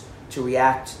emotions to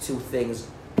react to things,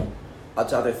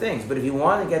 to other things. But if you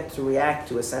want to get to react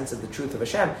to a sense of the truth of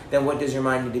Hashem, then what does your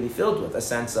mind need to be filled with? A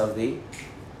sense of the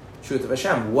truth of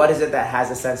Hashem. What is it that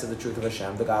has a sense of the truth of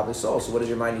Hashem? The godly soul. So what does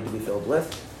your mind need to be filled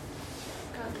with?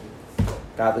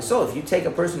 Godly soul. If you take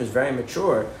a person who's very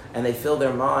mature and they fill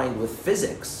their mind with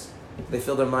physics, they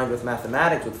fill their mind with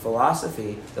mathematics, with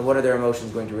philosophy, then what are their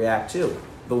emotions going to react to?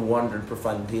 The wonder and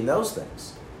profundity in those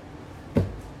things.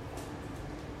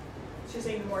 It's just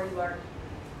saying the more you learn.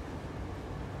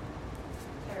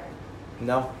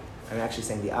 No, I'm actually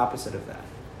saying the opposite of that.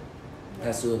 It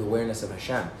has to do with awareness of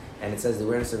Hashem. And it says the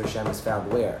awareness of Hashem is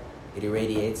found where? It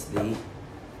irradiates the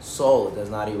soul. It does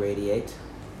not irradiate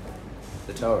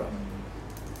the Torah.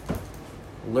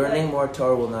 Learning more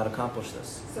Torah will not accomplish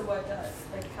this. So what does?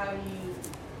 Like how do you...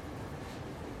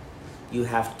 You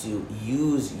have to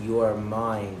use your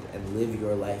mind and live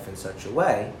your life in such a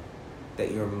way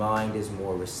that your mind is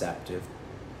more receptive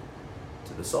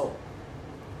to the soul.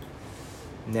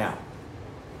 Now,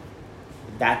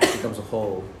 that becomes a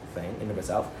whole thing in of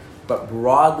itself. But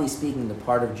broadly speaking, the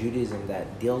part of Judaism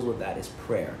that deals with that is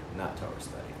prayer, not Torah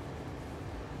study.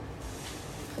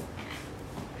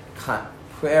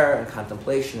 Prayer and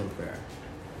contemplation and prayer.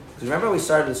 Because remember we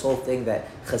started this whole thing that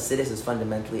Chassidus is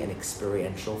fundamentally an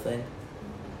experiential thing,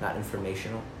 not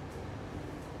informational.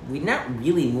 We're not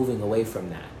really moving away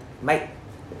from that.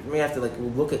 We have to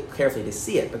look at carefully to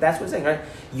see it, but that's what it's saying, right?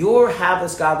 You have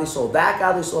this godly soul. That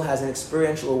godly soul has an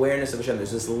experiential awareness of Hashem.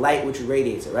 There's this light which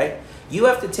radiates it, right? You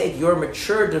have to take your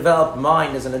mature, developed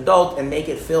mind as an adult and make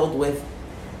it filled with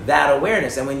that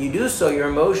awareness. And when you do so, your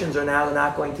emotions are now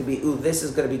not going to be, ooh, this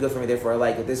is going to be good for me, therefore I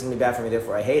like it. This is going to be bad for me,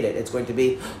 therefore I hate it. It's going to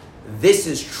be, this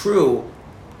is true,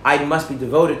 I must be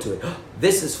devoted to it.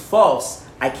 This is false,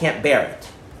 I can't bear it.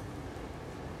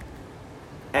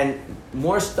 And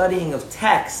more studying of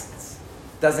texts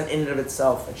doesn't in and of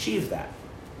itself achieve that.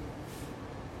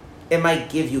 It might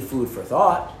give you food for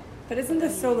thought. But isn't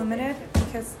this so limited?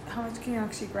 Because how much can you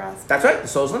actually grasp? That's right, the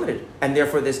soul is limited. And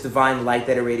therefore this divine light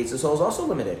that irradiates the soul is also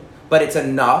limited. But it's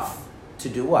enough to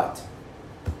do what?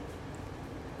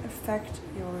 Affect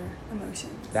your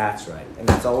emotions. That's right. And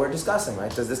that's all we're discussing, right?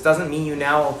 Because this doesn't mean you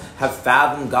now have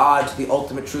fathomed God to the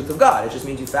ultimate truth of God. It just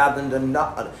means you fathomed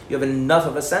enough, you have enough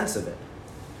of a sense of it.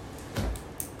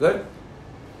 Good?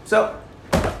 So,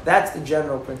 that's the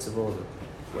general principle of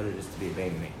what it is to be a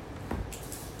Beinoni.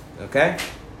 Okay?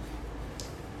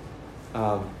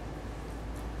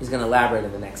 He's going to elaborate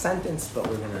in the next sentence, but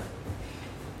I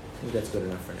think that's good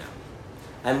enough for now.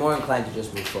 I'm more inclined to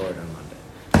just move forward on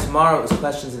Monday. Tomorrow is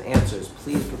questions and answers.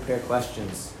 Please prepare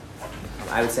questions.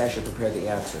 I would say I should prepare the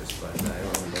answers, but I don't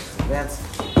want to make in advance.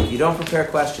 If you don't prepare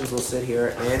questions, we'll sit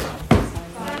here in